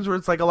of those things where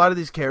it's like a lot of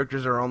these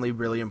characters are only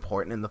really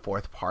important in the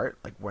fourth part,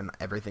 like when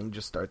everything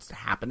just starts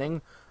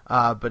happening.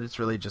 But it's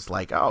really just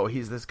like, oh,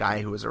 he's this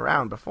guy who was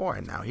around before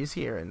and now he's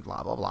here and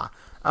blah blah blah.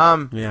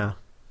 Yeah.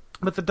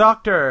 But the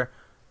Doctor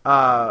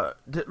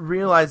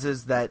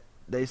realizes that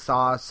they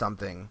saw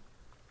something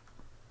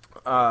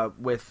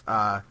with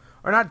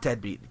or not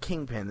Deadbeat,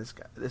 Kingpin.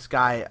 This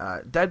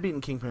guy, Deadbeat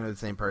and Kingpin are the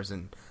same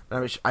person,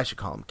 but I should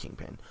call him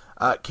Kingpin.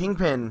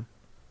 Kingpin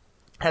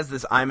has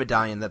this eye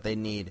medallion that they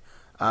need,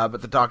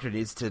 but the Doctor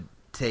needs to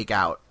take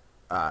out.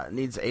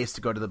 Needs Ace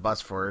to go to the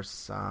bus for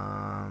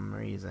some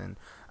reason.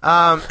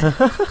 It's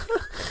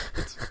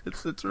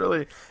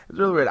really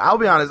weird. I'll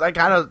be honest, I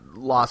kind of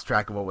lost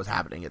track of what was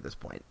happening at this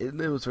point. It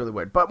was really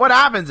weird. But what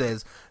happens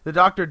is the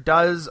Doctor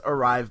does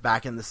arrive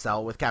back in the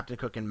cell with Captain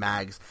Cook and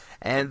Mags,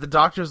 and the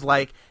Doctor's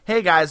like,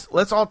 "Hey guys,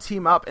 let's all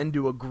team up and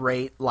do a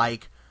great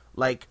like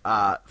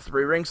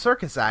three-ring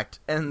circus act."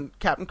 And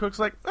Captain Cook's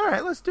like, "All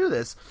right, let's do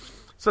this."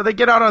 So they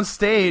get out on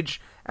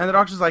stage, and the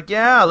Doctor's like,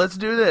 "Yeah, let's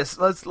do this.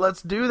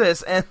 Let's do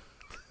this." And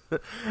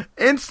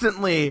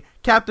instantly,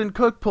 Captain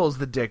Cook pulls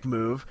the dick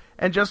move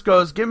and just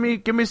goes, give me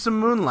some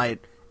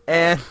moonlight,"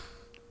 and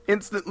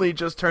instantly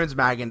just turns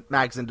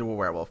Mags into a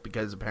werewolf,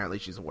 because apparently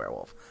she's a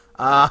werewolf,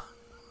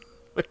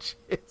 which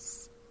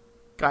is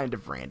kind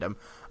of random.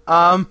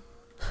 And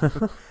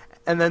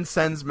then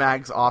sends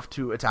Mags off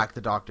to attack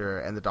the Doctor,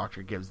 and the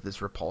Doctor gives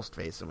this repulsed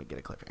face, and we get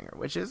a cliffhanger,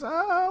 which is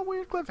a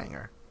weird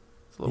cliffhanger.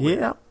 It's a little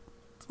weird.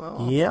 It's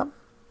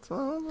a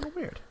little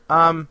weird.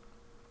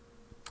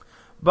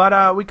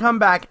 But we come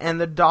back, and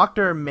the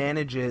Doctor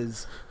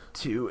manages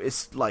to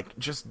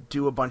just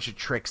do a bunch of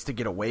tricks to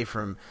get away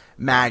from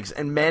Mags,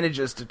 and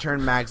manages to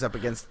turn Mags up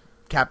against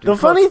Captain Cook.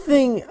 The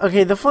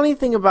funny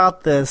thing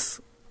about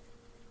this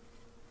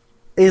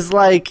is,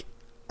 like,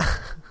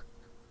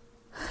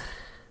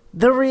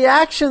 the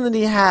reaction that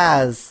he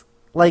has,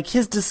 like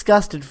his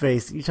disgusted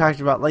face you talked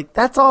about, like,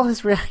 that's all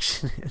his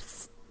reaction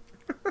is.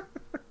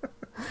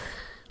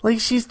 Like,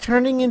 she's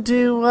turning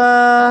into,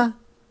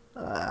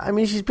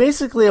 she's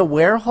basically a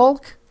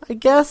werehulk, I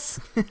guess.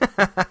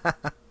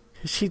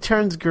 She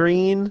turns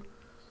green,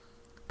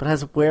 but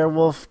has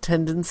werewolf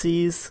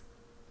tendencies.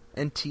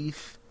 And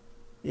teeth.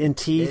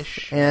 And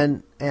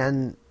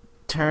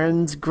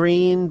turns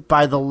green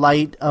by the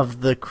light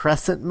of the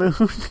crescent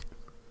moon.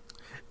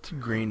 It's a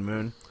green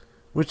moon.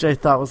 Which I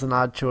thought was an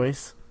odd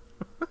choice.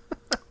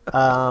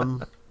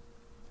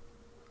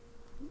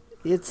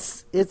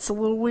 It's a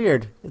little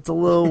weird. It's a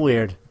little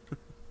weird.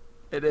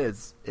 It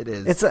is.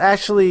 It's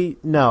actually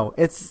no.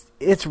 It's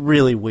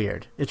really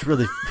weird. It's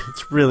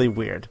really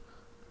weird.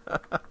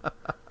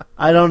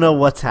 I don't know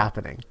what's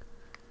happening.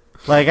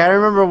 Like, I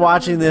remember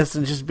watching this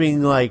and just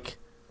being like,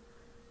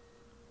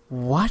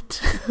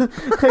 "What?"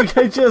 Like,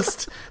 I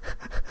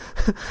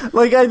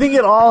think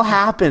it all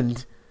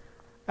happened,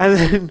 and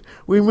then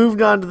we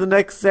moved on to the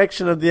next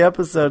section of the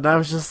episode, and I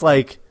was just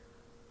like,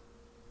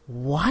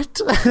 "What?"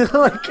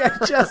 Like,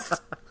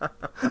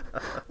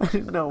 I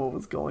didn't know what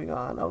was going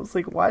on. I was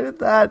like, why did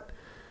that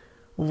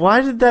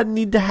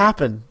need to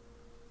happen?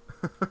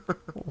 They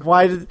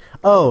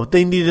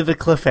needed a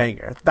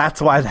cliffhanger. That's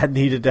why that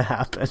needed to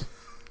happen.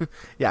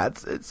 Yeah,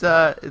 it's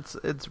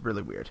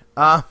really weird.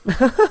 But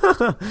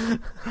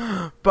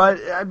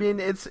I mean,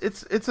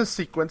 it's a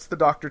sequence. The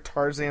Doctor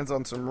Tarzan's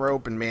on some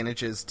rope and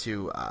manages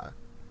to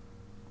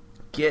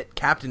get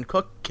Captain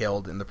Cook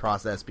killed in the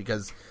process,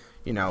 because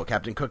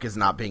Captain Cook is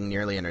not being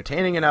nearly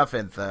entertaining enough,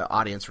 and the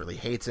audience really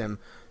hates him.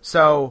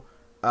 So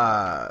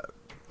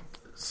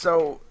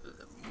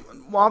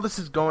while this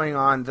is going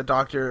on, the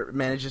Doctor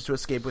manages to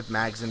escape with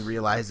Mags and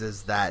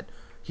realizes that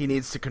he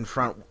needs to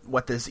confront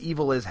what this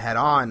evil is head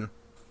on.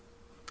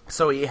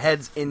 So he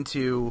heads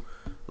into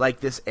like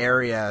this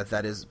area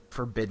that is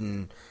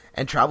forbidden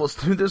and travels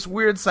through this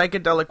weird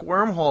psychedelic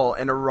wormhole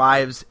and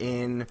arrives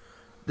in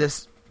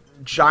this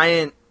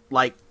giant,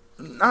 like,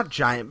 not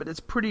giant, but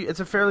it's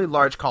a fairly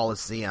large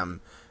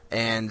coliseum,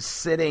 and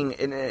sitting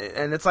in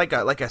and it's like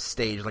a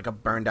stage, like a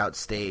burned out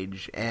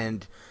stage,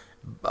 and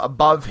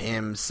above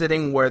him,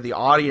 sitting where the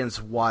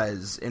audience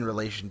was in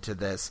relation to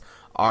this,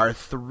 are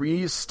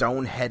three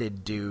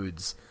stone-headed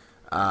dudes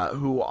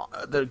who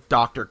the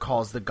Doctor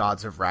calls the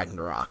gods of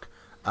Ragnarok,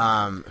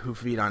 who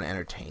feed on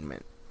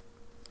entertainment.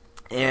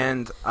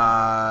 And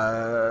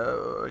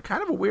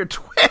kind of a weird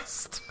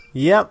twist.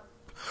 Yep.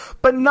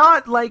 But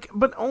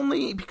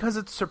only because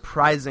it's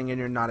surprising and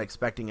you're not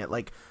expecting it.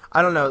 Like,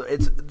 I don't know,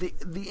 it's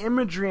the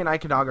imagery and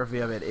iconography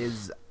of it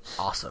is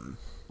awesome.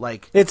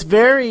 Like, it's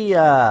very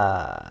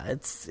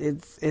it's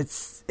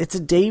a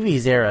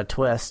Davies era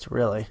twist,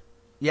 really.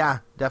 Yeah,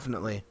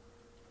 definitely.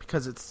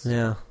 Because it's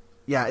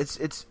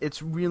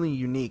it's really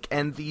unique.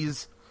 And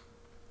these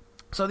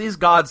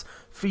gods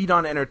feed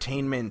on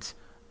entertainment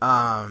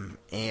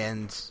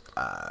and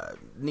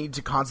need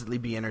to constantly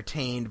be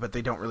entertained, but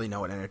they don't really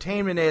know what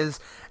entertainment is.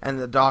 And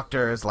the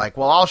Doctor is like,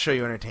 well, I'll show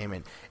you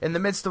entertainment. In the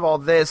midst of all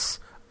this,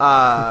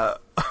 I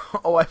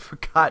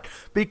forgot.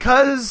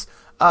 Because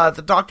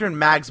the Doctor and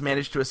Mags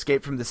manage to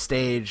escape from the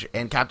stage,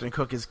 and Captain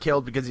Cook is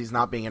killed because he's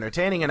not being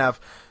entertaining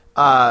enough,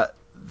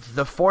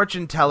 the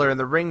fortune teller and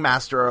the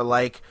ringmaster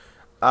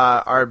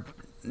are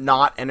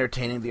not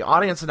entertaining the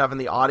audience enough, and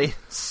the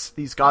audience,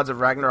 these gods of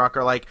Ragnarok,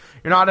 are like,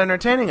 you're not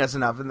entertaining us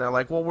enough, and they're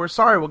like, well, we're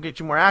sorry, we'll get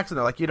you more acts, and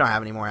they're like, you don't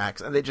have any more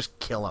acts, and they just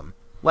kill them,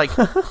 like,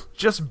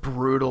 just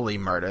brutally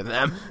murder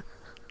them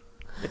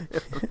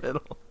in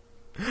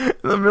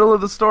the middle of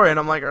the story. And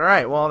I'm like, all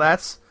right, well,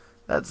 that's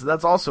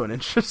also an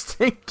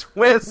interesting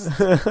twist.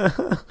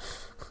 So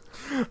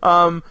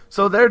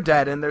they're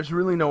dead, and there's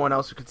really no one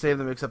else who could save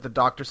them except the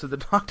Doctor, so the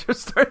Doctor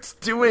starts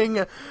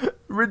doing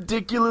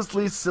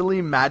ridiculously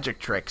silly magic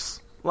tricks.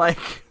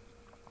 Like,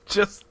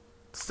 just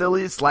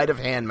silly sleight of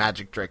hand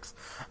magic tricks.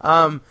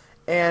 And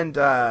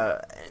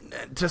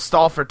to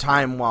stall for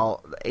time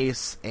while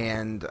Ace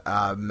and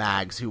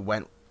Mags, who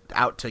went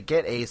out to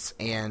get Ace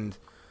and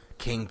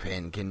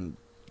Kingpin, can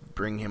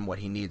bring him what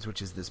he needs,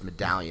 which is this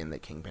medallion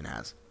that Kingpin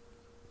has.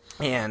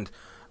 And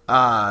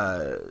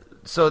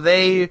so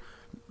they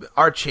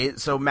are chased.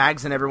 So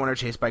Mags and everyone are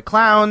chased by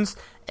clowns,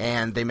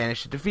 and they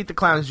manage to defeat the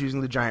clowns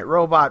using the giant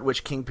robot,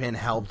 which Kingpin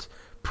helped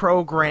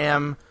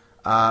program.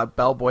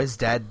 Bellboy's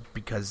dead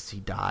because he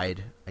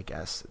died, I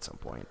guess, at some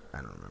point. I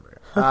don't remember.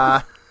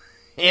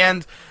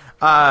 And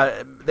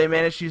they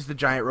managed to use the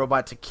giant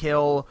robot to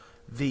kill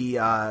the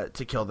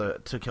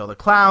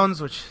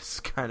clowns, which is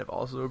kind of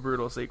also a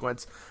brutal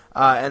sequence.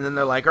 And then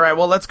they're like, all right,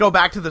 well, let's go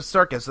back to the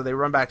circus. So they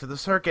run back to the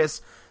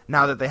circus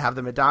now that they have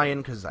the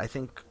medallion, because I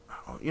think,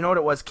 you know what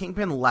it was?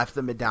 Kingpin left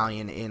the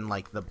medallion in,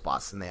 like, the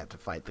bus, and they had to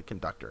fight the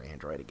conductor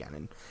android again.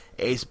 And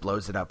Ace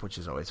blows it up, which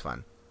is always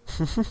fun.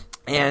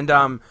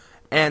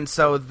 And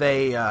so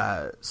they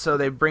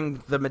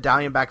bring the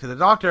medallion back to the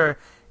Doctor,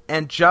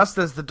 and just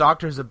as the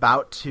Doctor's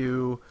about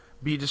to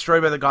be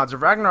destroyed by the gods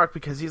of Ragnarok,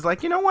 because he's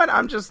like, you know what,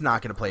 I'm just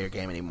not going to play your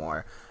game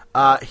anymore,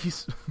 he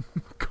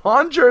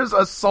conjures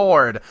a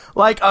sword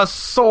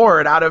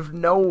out of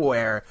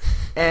nowhere,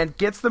 and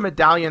gets the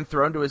medallion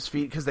thrown to his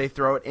feet because they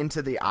throw it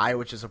into the eye,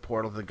 which is a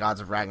portal to the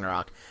gods of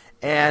Ragnarok,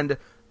 and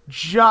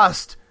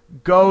just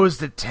goes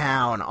to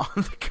town on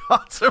the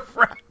gods of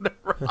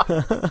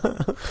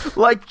Ragnarok.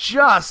 Like,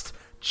 just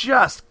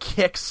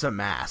kicks some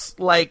ass.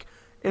 Like,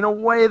 in a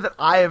way that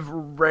I have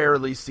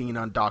rarely seen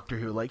on Doctor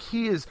Who. Like,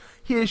 he is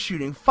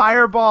shooting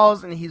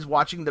fireballs, and he's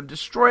watching them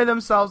destroy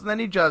themselves, and then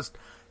he just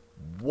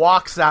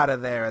walks out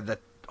of there. The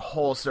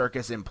whole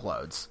circus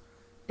implodes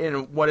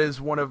in what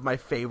is one of my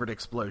favorite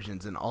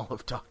explosions in all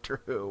of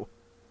Doctor Who.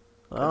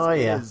 Oh,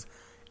 yeah.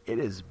 It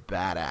is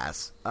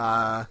badass.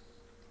 And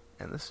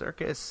the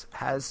circus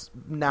has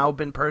now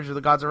been purged of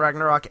the gods of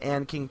Ragnarok,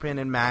 and Kingpin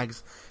and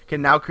Mags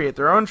can now create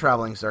their own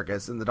traveling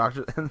circus. And the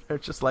Doctor, and they're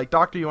just like,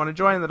 Doctor, you want to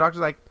join? And the Doctor's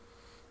like,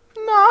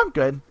 no, I'm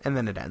good. And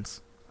then it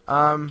ends.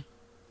 And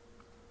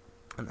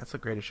that's the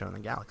greatest show in the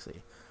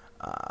galaxy.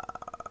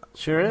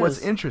 Sure is.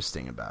 What's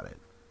interesting about it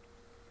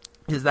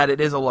is that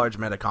it is a large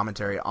meta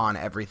commentary on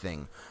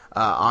everything,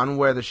 on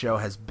where the show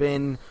has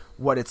been,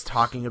 what it's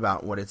talking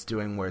about, what it's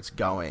doing, where it's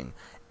going.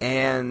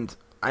 And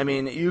I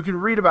mean, you can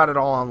read about it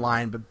all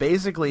online, but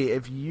basically,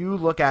 if you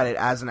look at it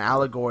as an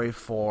allegory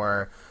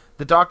for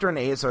the Doctor and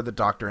Ace, or the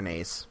Doctor and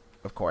Ace,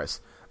 of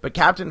course, but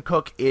Captain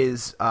Cook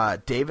is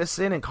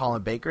Davison and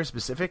Colin Baker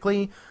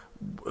specifically,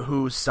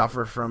 who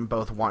suffer from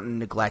both wanton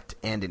neglect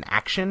and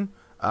inaction,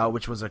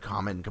 which was a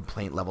common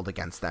complaint leveled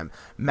against them.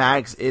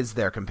 Mags is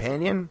their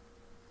companion.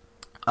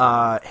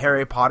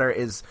 Harry Potter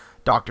is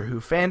Doctor Who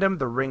fandom.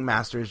 The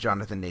Ringmaster is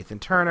Jonathan Nathan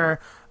Turner.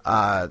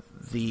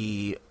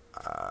 The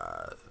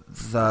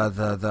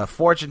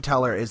fortune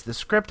teller is the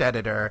script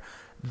editor.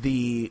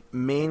 The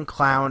main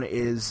clown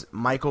is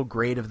Michael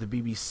Grade of the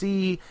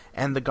BBC,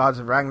 and the gods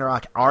of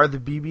Ragnarok are the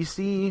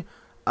BBC.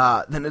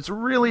 Then it's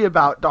really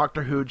about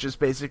Doctor Who just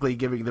basically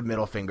giving the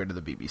middle finger to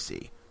the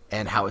BBC.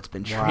 and how it's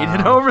been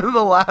treated over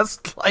the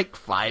last like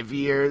 5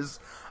 years,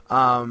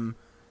 in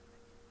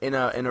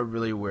a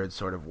really weird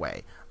sort of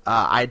way.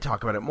 I'd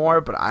talk about it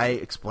more, but I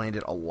explained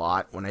it a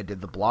lot when I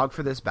did the blog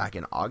for this back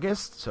in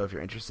August. So if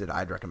you're interested,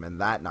 I'd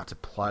recommend that. Not to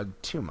plug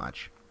too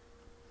much,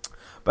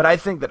 but I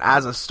think that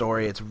as a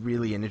story, it's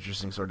really an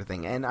interesting sort of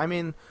thing. And I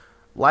mean,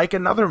 like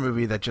another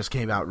movie that just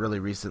came out really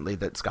recently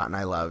that Scott and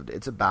I loved,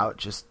 it's about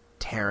just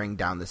tearing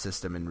down the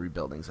system and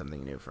rebuilding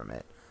something new from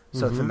it.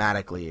 So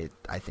thematically,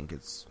 I think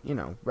it's,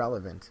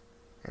 relevant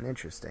and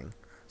interesting.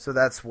 So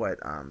that's what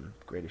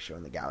Greatest Show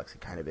in the Galaxy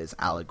kind of is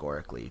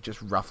allegorically,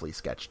 just roughly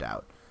sketched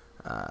out.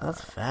 That's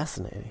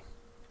fascinating.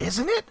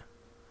 Isn't it?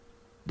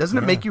 Doesn't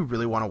it make you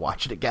really want to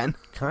watch it again?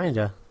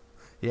 Kinda.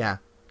 Yeah.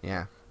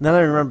 Then I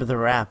remember the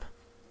rap.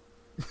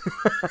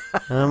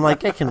 And I'm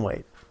like, I can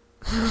wait.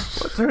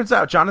 Well, it turns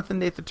out Jonathan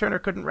Nathan Turner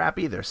couldn't rap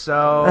either,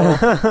 so...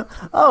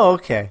 Oh,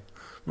 okay.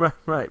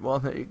 Right. Well,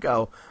 there you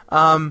go.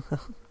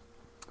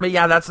 But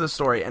yeah, that's the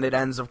story, and it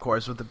ends, of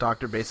course, with the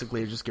Doctor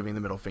basically just giving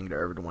the middle finger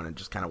to everyone and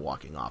just kind of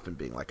walking off and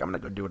being like, I'm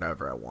going to go do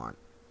whatever I want,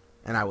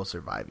 and I will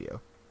survive you,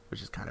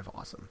 which is kind of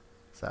awesome.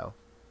 So,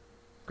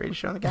 Greatest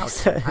Show in the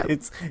Galaxy.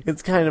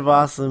 It's kind of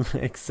awesome,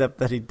 except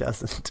that he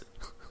doesn't.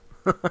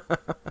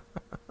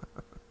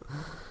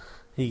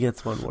 He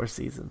gets one more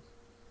season.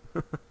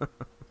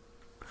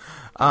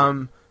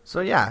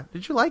 So yeah,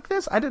 did you like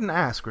this? I didn't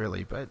ask,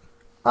 really, but...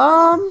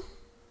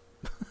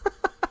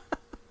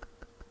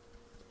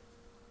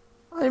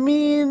 I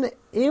mean,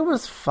 it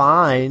was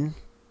fine.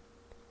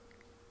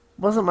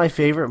 Wasn't my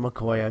favorite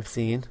McCoy I've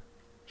seen.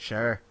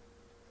 Sure.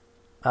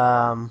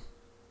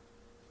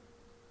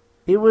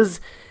 It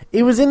was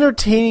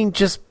entertaining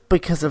just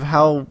because of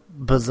how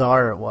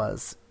bizarre it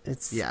was.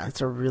 It's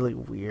a really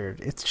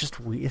weird. It's just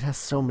weird. It has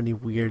so many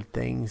weird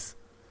things.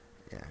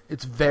 Yeah,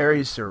 it's very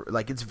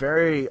it's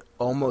very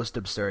almost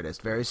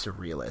absurdist, very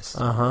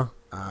surrealist.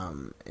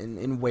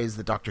 In ways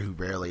that Doctor Who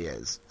rarely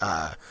is.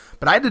 But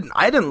I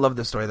didn't love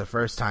the story the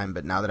first time,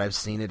 but now that I've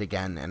seen it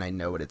again and I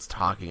know what it's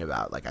talking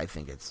about, like I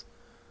think it's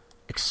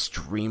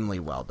extremely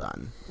well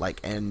done.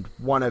 Like, and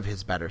one of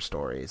his better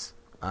stories.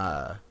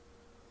 I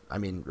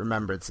mean,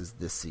 Remembrance is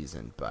this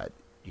season, but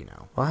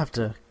I'll have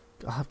to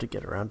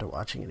get around to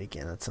watching it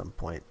again at some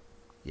point.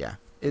 Yeah.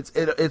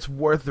 It's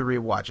worth the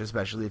rewatch,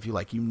 especially if you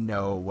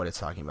what it's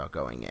talking about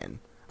going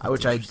in,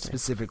 which I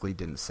specifically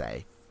didn't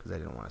say because I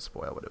didn't want to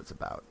spoil what it was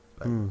about.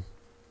 But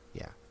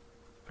yeah,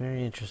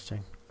 very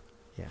interesting.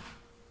 Yeah.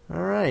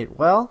 All right.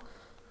 Well,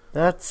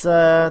 that's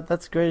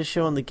Greatest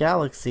Show in the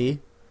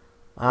Galaxy.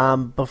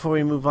 Before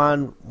we move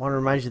on, I want to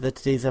remind you that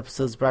today's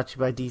episode is brought to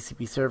you by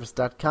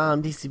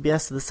DCBService.com. DCBS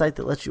is the site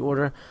that lets you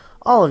order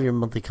all of your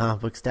monthly comic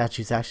book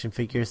statues, action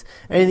figures.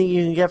 Anything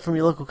you can get from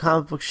your local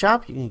comic book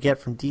shop, you can get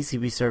from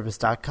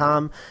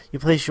DCBService.com. You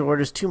place your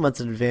orders 2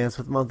 months in advance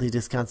with monthly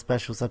discount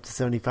specials up to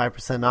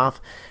 75% off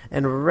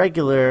and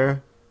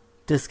regular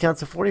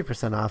discounts of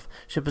 40% off.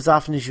 Ship as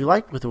often as you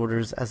like with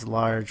orders as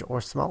large or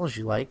small as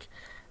you like.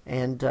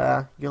 And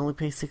you only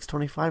pay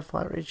 $6.25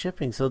 flat rate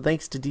shipping. So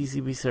thanks to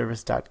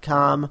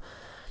DCBService.com.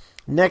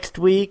 Next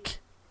week,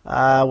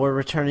 we're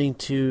returning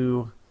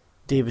to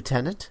David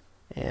Tennant.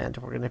 And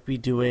we're going to be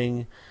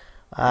doing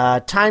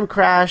Time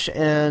Crash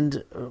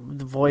and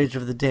The Voyage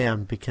of the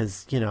Damned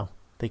because,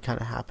 they kind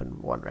of happen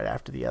one right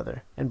after the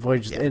other.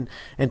 And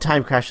and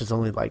Time Crash is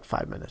only like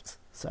 5 minutes.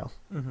 So.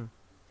 Mm-hmm.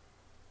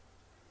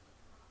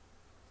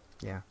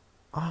 Yeah.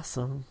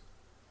 Awesome.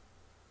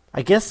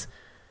 I guess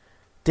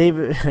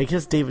David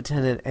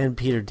Tennant and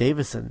Peter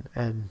Davison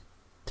and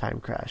Time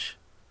Crash.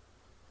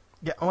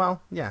 Yeah,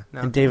 well, yeah. No.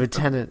 And David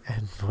Tennant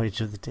and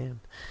Voyage of the Damned.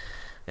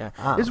 Yeah,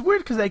 it's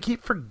weird because I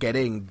keep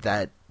forgetting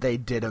that they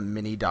did a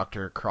mini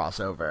Doctor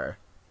crossover,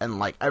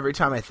 and every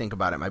time I think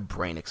about it, my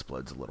brain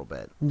explodes a little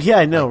bit. Yeah,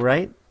 I know,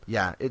 right?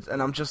 Yeah,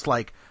 and I'm just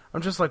like,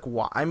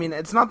 why? I mean,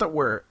 it's not that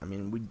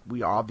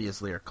we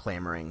obviously are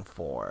clamoring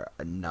for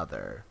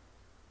another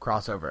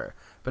crossover,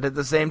 but at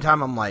the same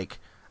time, I'm like,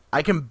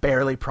 I can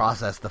barely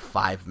process the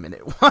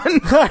 5-minute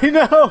one. I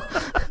know.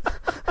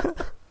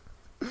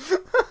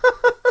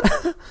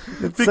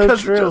 It's so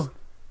true.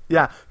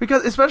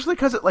 Because especially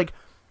because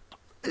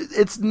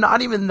it's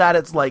not even that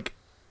it's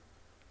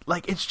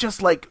it's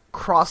just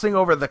crossing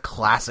over the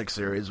classic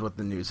series with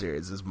the new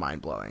series is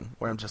mind blowing.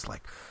 Where I'm just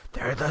like,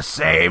 they're the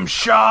same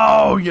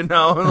show, we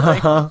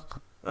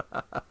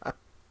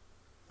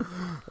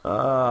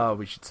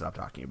should stop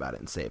talking about it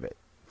and save it.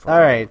 All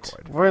right,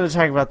 we're going to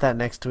talk about that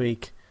next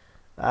week.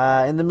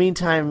 In the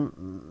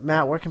meantime,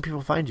 Matt, where can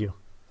people find you?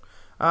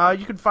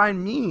 You can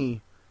find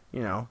me,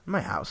 in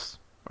my house.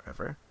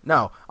 Wherever.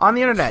 No, on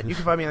the internet. You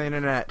can find me on the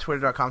internet,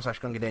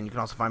 twitter.com/gungadin. You can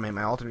also find me at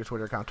my alternate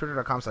Twitter account,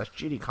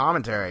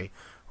 twitter.com/GDcommentary,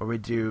 where we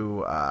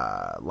do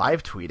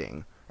live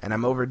tweeting. And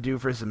I'm overdue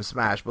for some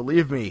Smash.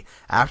 Believe me,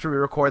 after we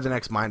record the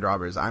next Mind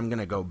Robbers, I'm going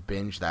to go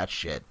binge that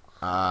shit.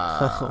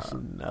 Oh,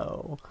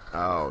 no.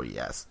 Oh,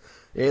 yes.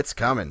 It's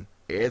coming.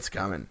 It's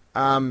coming.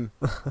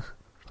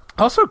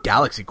 Also,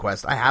 Galaxy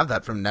Quest. I have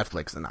that from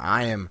Netflix, and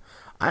I am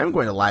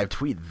going to live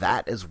tweet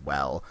that as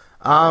well.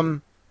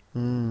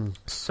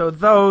 So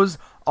those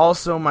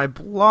Also, my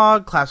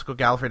blog,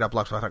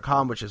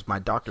 classicalgallifrey.blogspot.com, which is my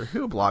Doctor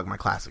Who blog, my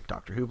classic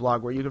Doctor Who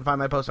blog, where you can find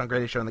my post on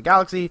Greatest Show in the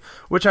Galaxy,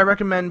 which I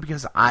recommend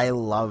because I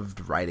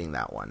loved writing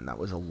that one. That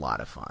was a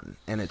lot of fun.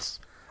 And it's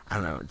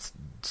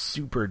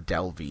super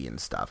delvy and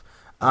stuff.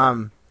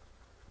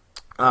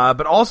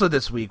 But also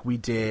this week we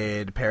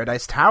did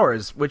Paradise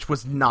Towers, which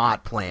was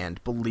not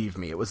planned. Believe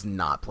me, it was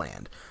not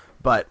planned.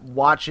 But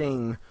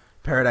watching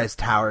Paradise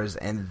Towers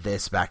and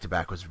this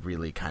back-to-back was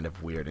really kind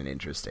of weird and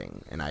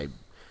interesting. And it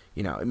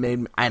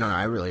made, I don't know,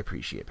 I really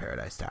appreciate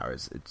Paradise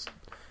Towers.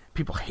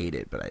 People hate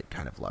it, but I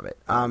kind of love it.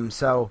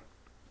 So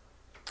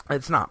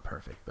it's not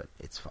perfect, but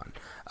it's fun.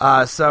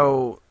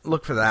 So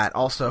look for that.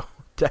 Also,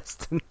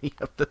 Destiny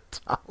of the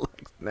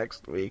Daleks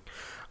next week.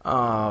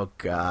 Oh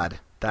God,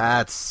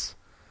 that's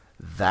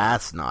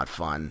not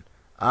fun.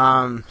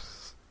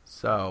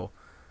 So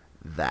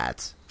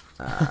that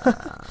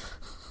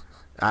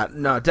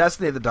no,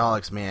 Destiny of the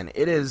Daleks, man.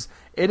 It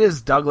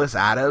is Douglas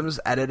Adams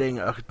editing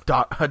a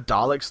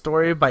Dalek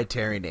story by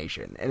Terry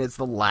Nation, and it's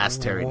the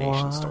last Terry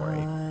Nation story.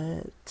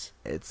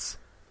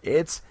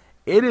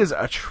 It is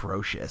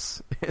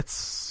atrocious. It's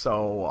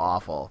so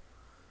awful.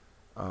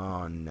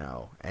 Oh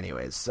no.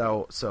 Anyways,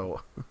 so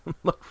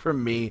look for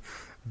me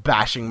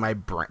bashing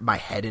my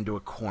head into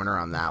a corner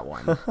on that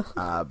one.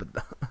 But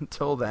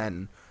until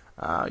then,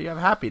 you have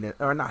happiness,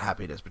 or not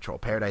happiness patrol,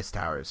 Paradise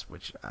Towers,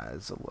 which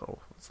is a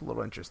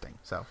little interesting.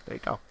 So there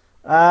you go.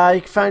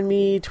 You can find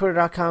me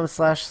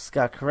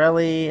twitter.com/Scott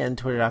Corelli and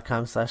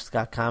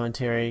twitter.com/Scott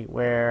Commentary,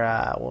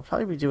 where we'll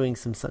probably be doing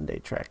some Sunday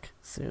Trek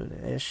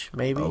soon-ish,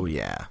 maybe. Oh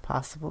yeah,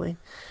 possibly.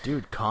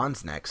 Dude,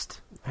 Con's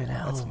next. I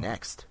know. What's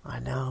next? I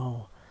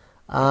know.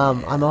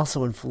 I'm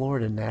also in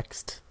Florida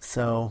next,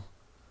 so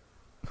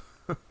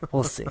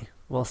we'll see.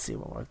 We'll see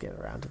when we'll get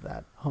around to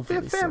that.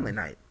 Hopefully, be a family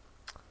night.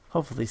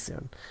 Hopefully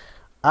soon.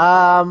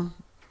 So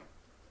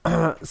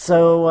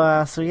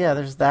yeah,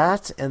 there's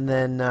that, and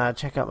then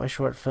check out my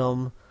short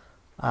film,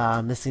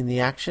 Missing the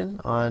Action,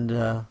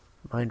 on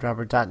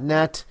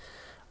mindrobber.net.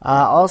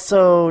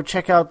 Also,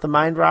 check out the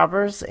Mind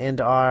Robbers and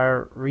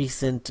our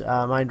recent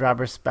Mind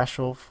Robber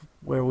special,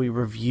 where we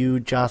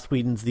reviewed Joss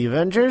Whedon's The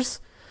Avengers,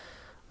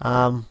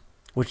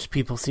 which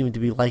people seem to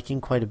be liking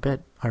quite a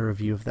bit. Our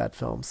review of that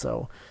film.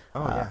 So,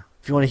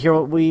 if you want to hear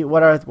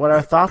what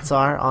our thoughts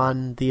are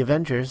on The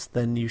Avengers,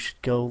 then you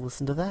should go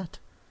listen to that.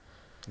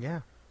 Yeah.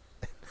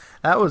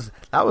 That was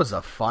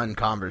a fun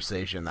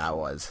conversation. That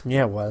was.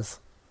 Yeah, it was.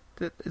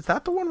 Is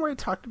that the one where he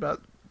talked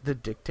about the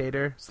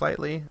dictator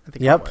slightly? I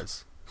think Yep. it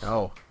was.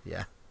 Oh,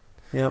 yeah.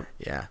 Yep.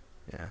 Yeah.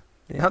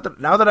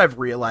 Now that I've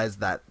realized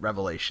that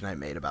revelation I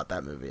made about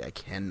that movie, I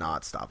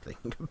cannot stop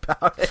thinking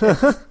about it.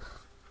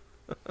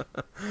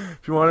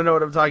 If you want to know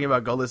what I'm talking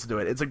about, go listen to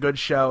it. It's a good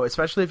show,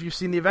 especially if you've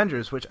seen The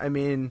Avengers, which, I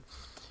mean,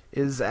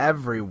 is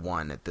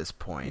everyone at this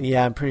point.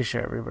 Yeah, I'm pretty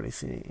sure everybody's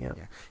seen it. Yeah.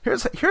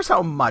 Here's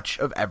how much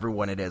of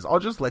everyone it is. I'll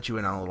just let you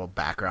in on a little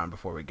background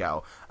before we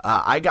go.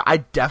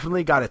 I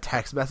definitely got a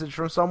text message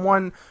from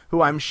someone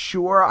who I'm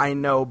sure I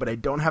know, but I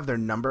don't have their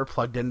number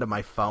plugged into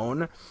my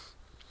phone.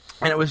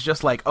 And it was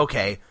just like,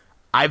 okay,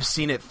 I've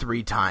seen it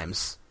 3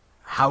 times.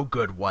 How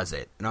good was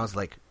it? And I was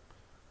like,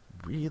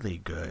 really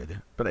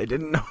good. But I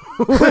didn't know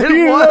who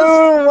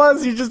it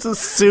was. You just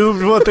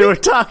assumed what they were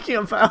talking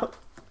about.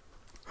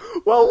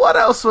 Well, what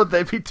else would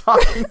they be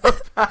talking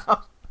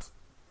about?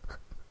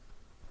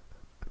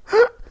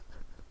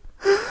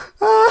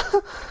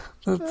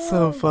 That's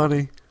so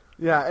funny.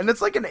 Yeah, and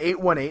it's like an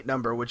 818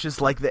 number, which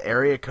is like the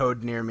area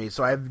code near me,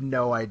 so I have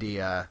no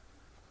idea.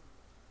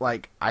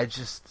 Like, I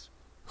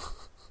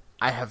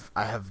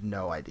have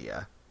no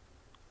idea.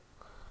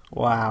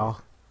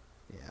 Wow.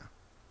 Yeah.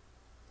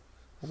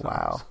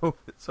 Wow.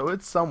 So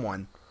it's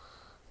someone.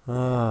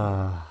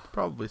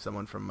 Probably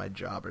someone from my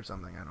job or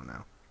something, I don't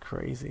know.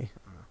 Crazy.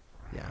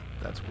 Yeah,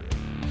 that's weird.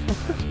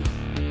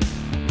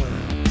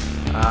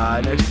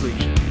 Next week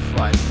should be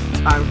fun.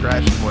 Time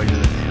Crash and Voyage of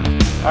the Dam.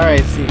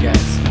 Alright, see you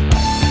guys.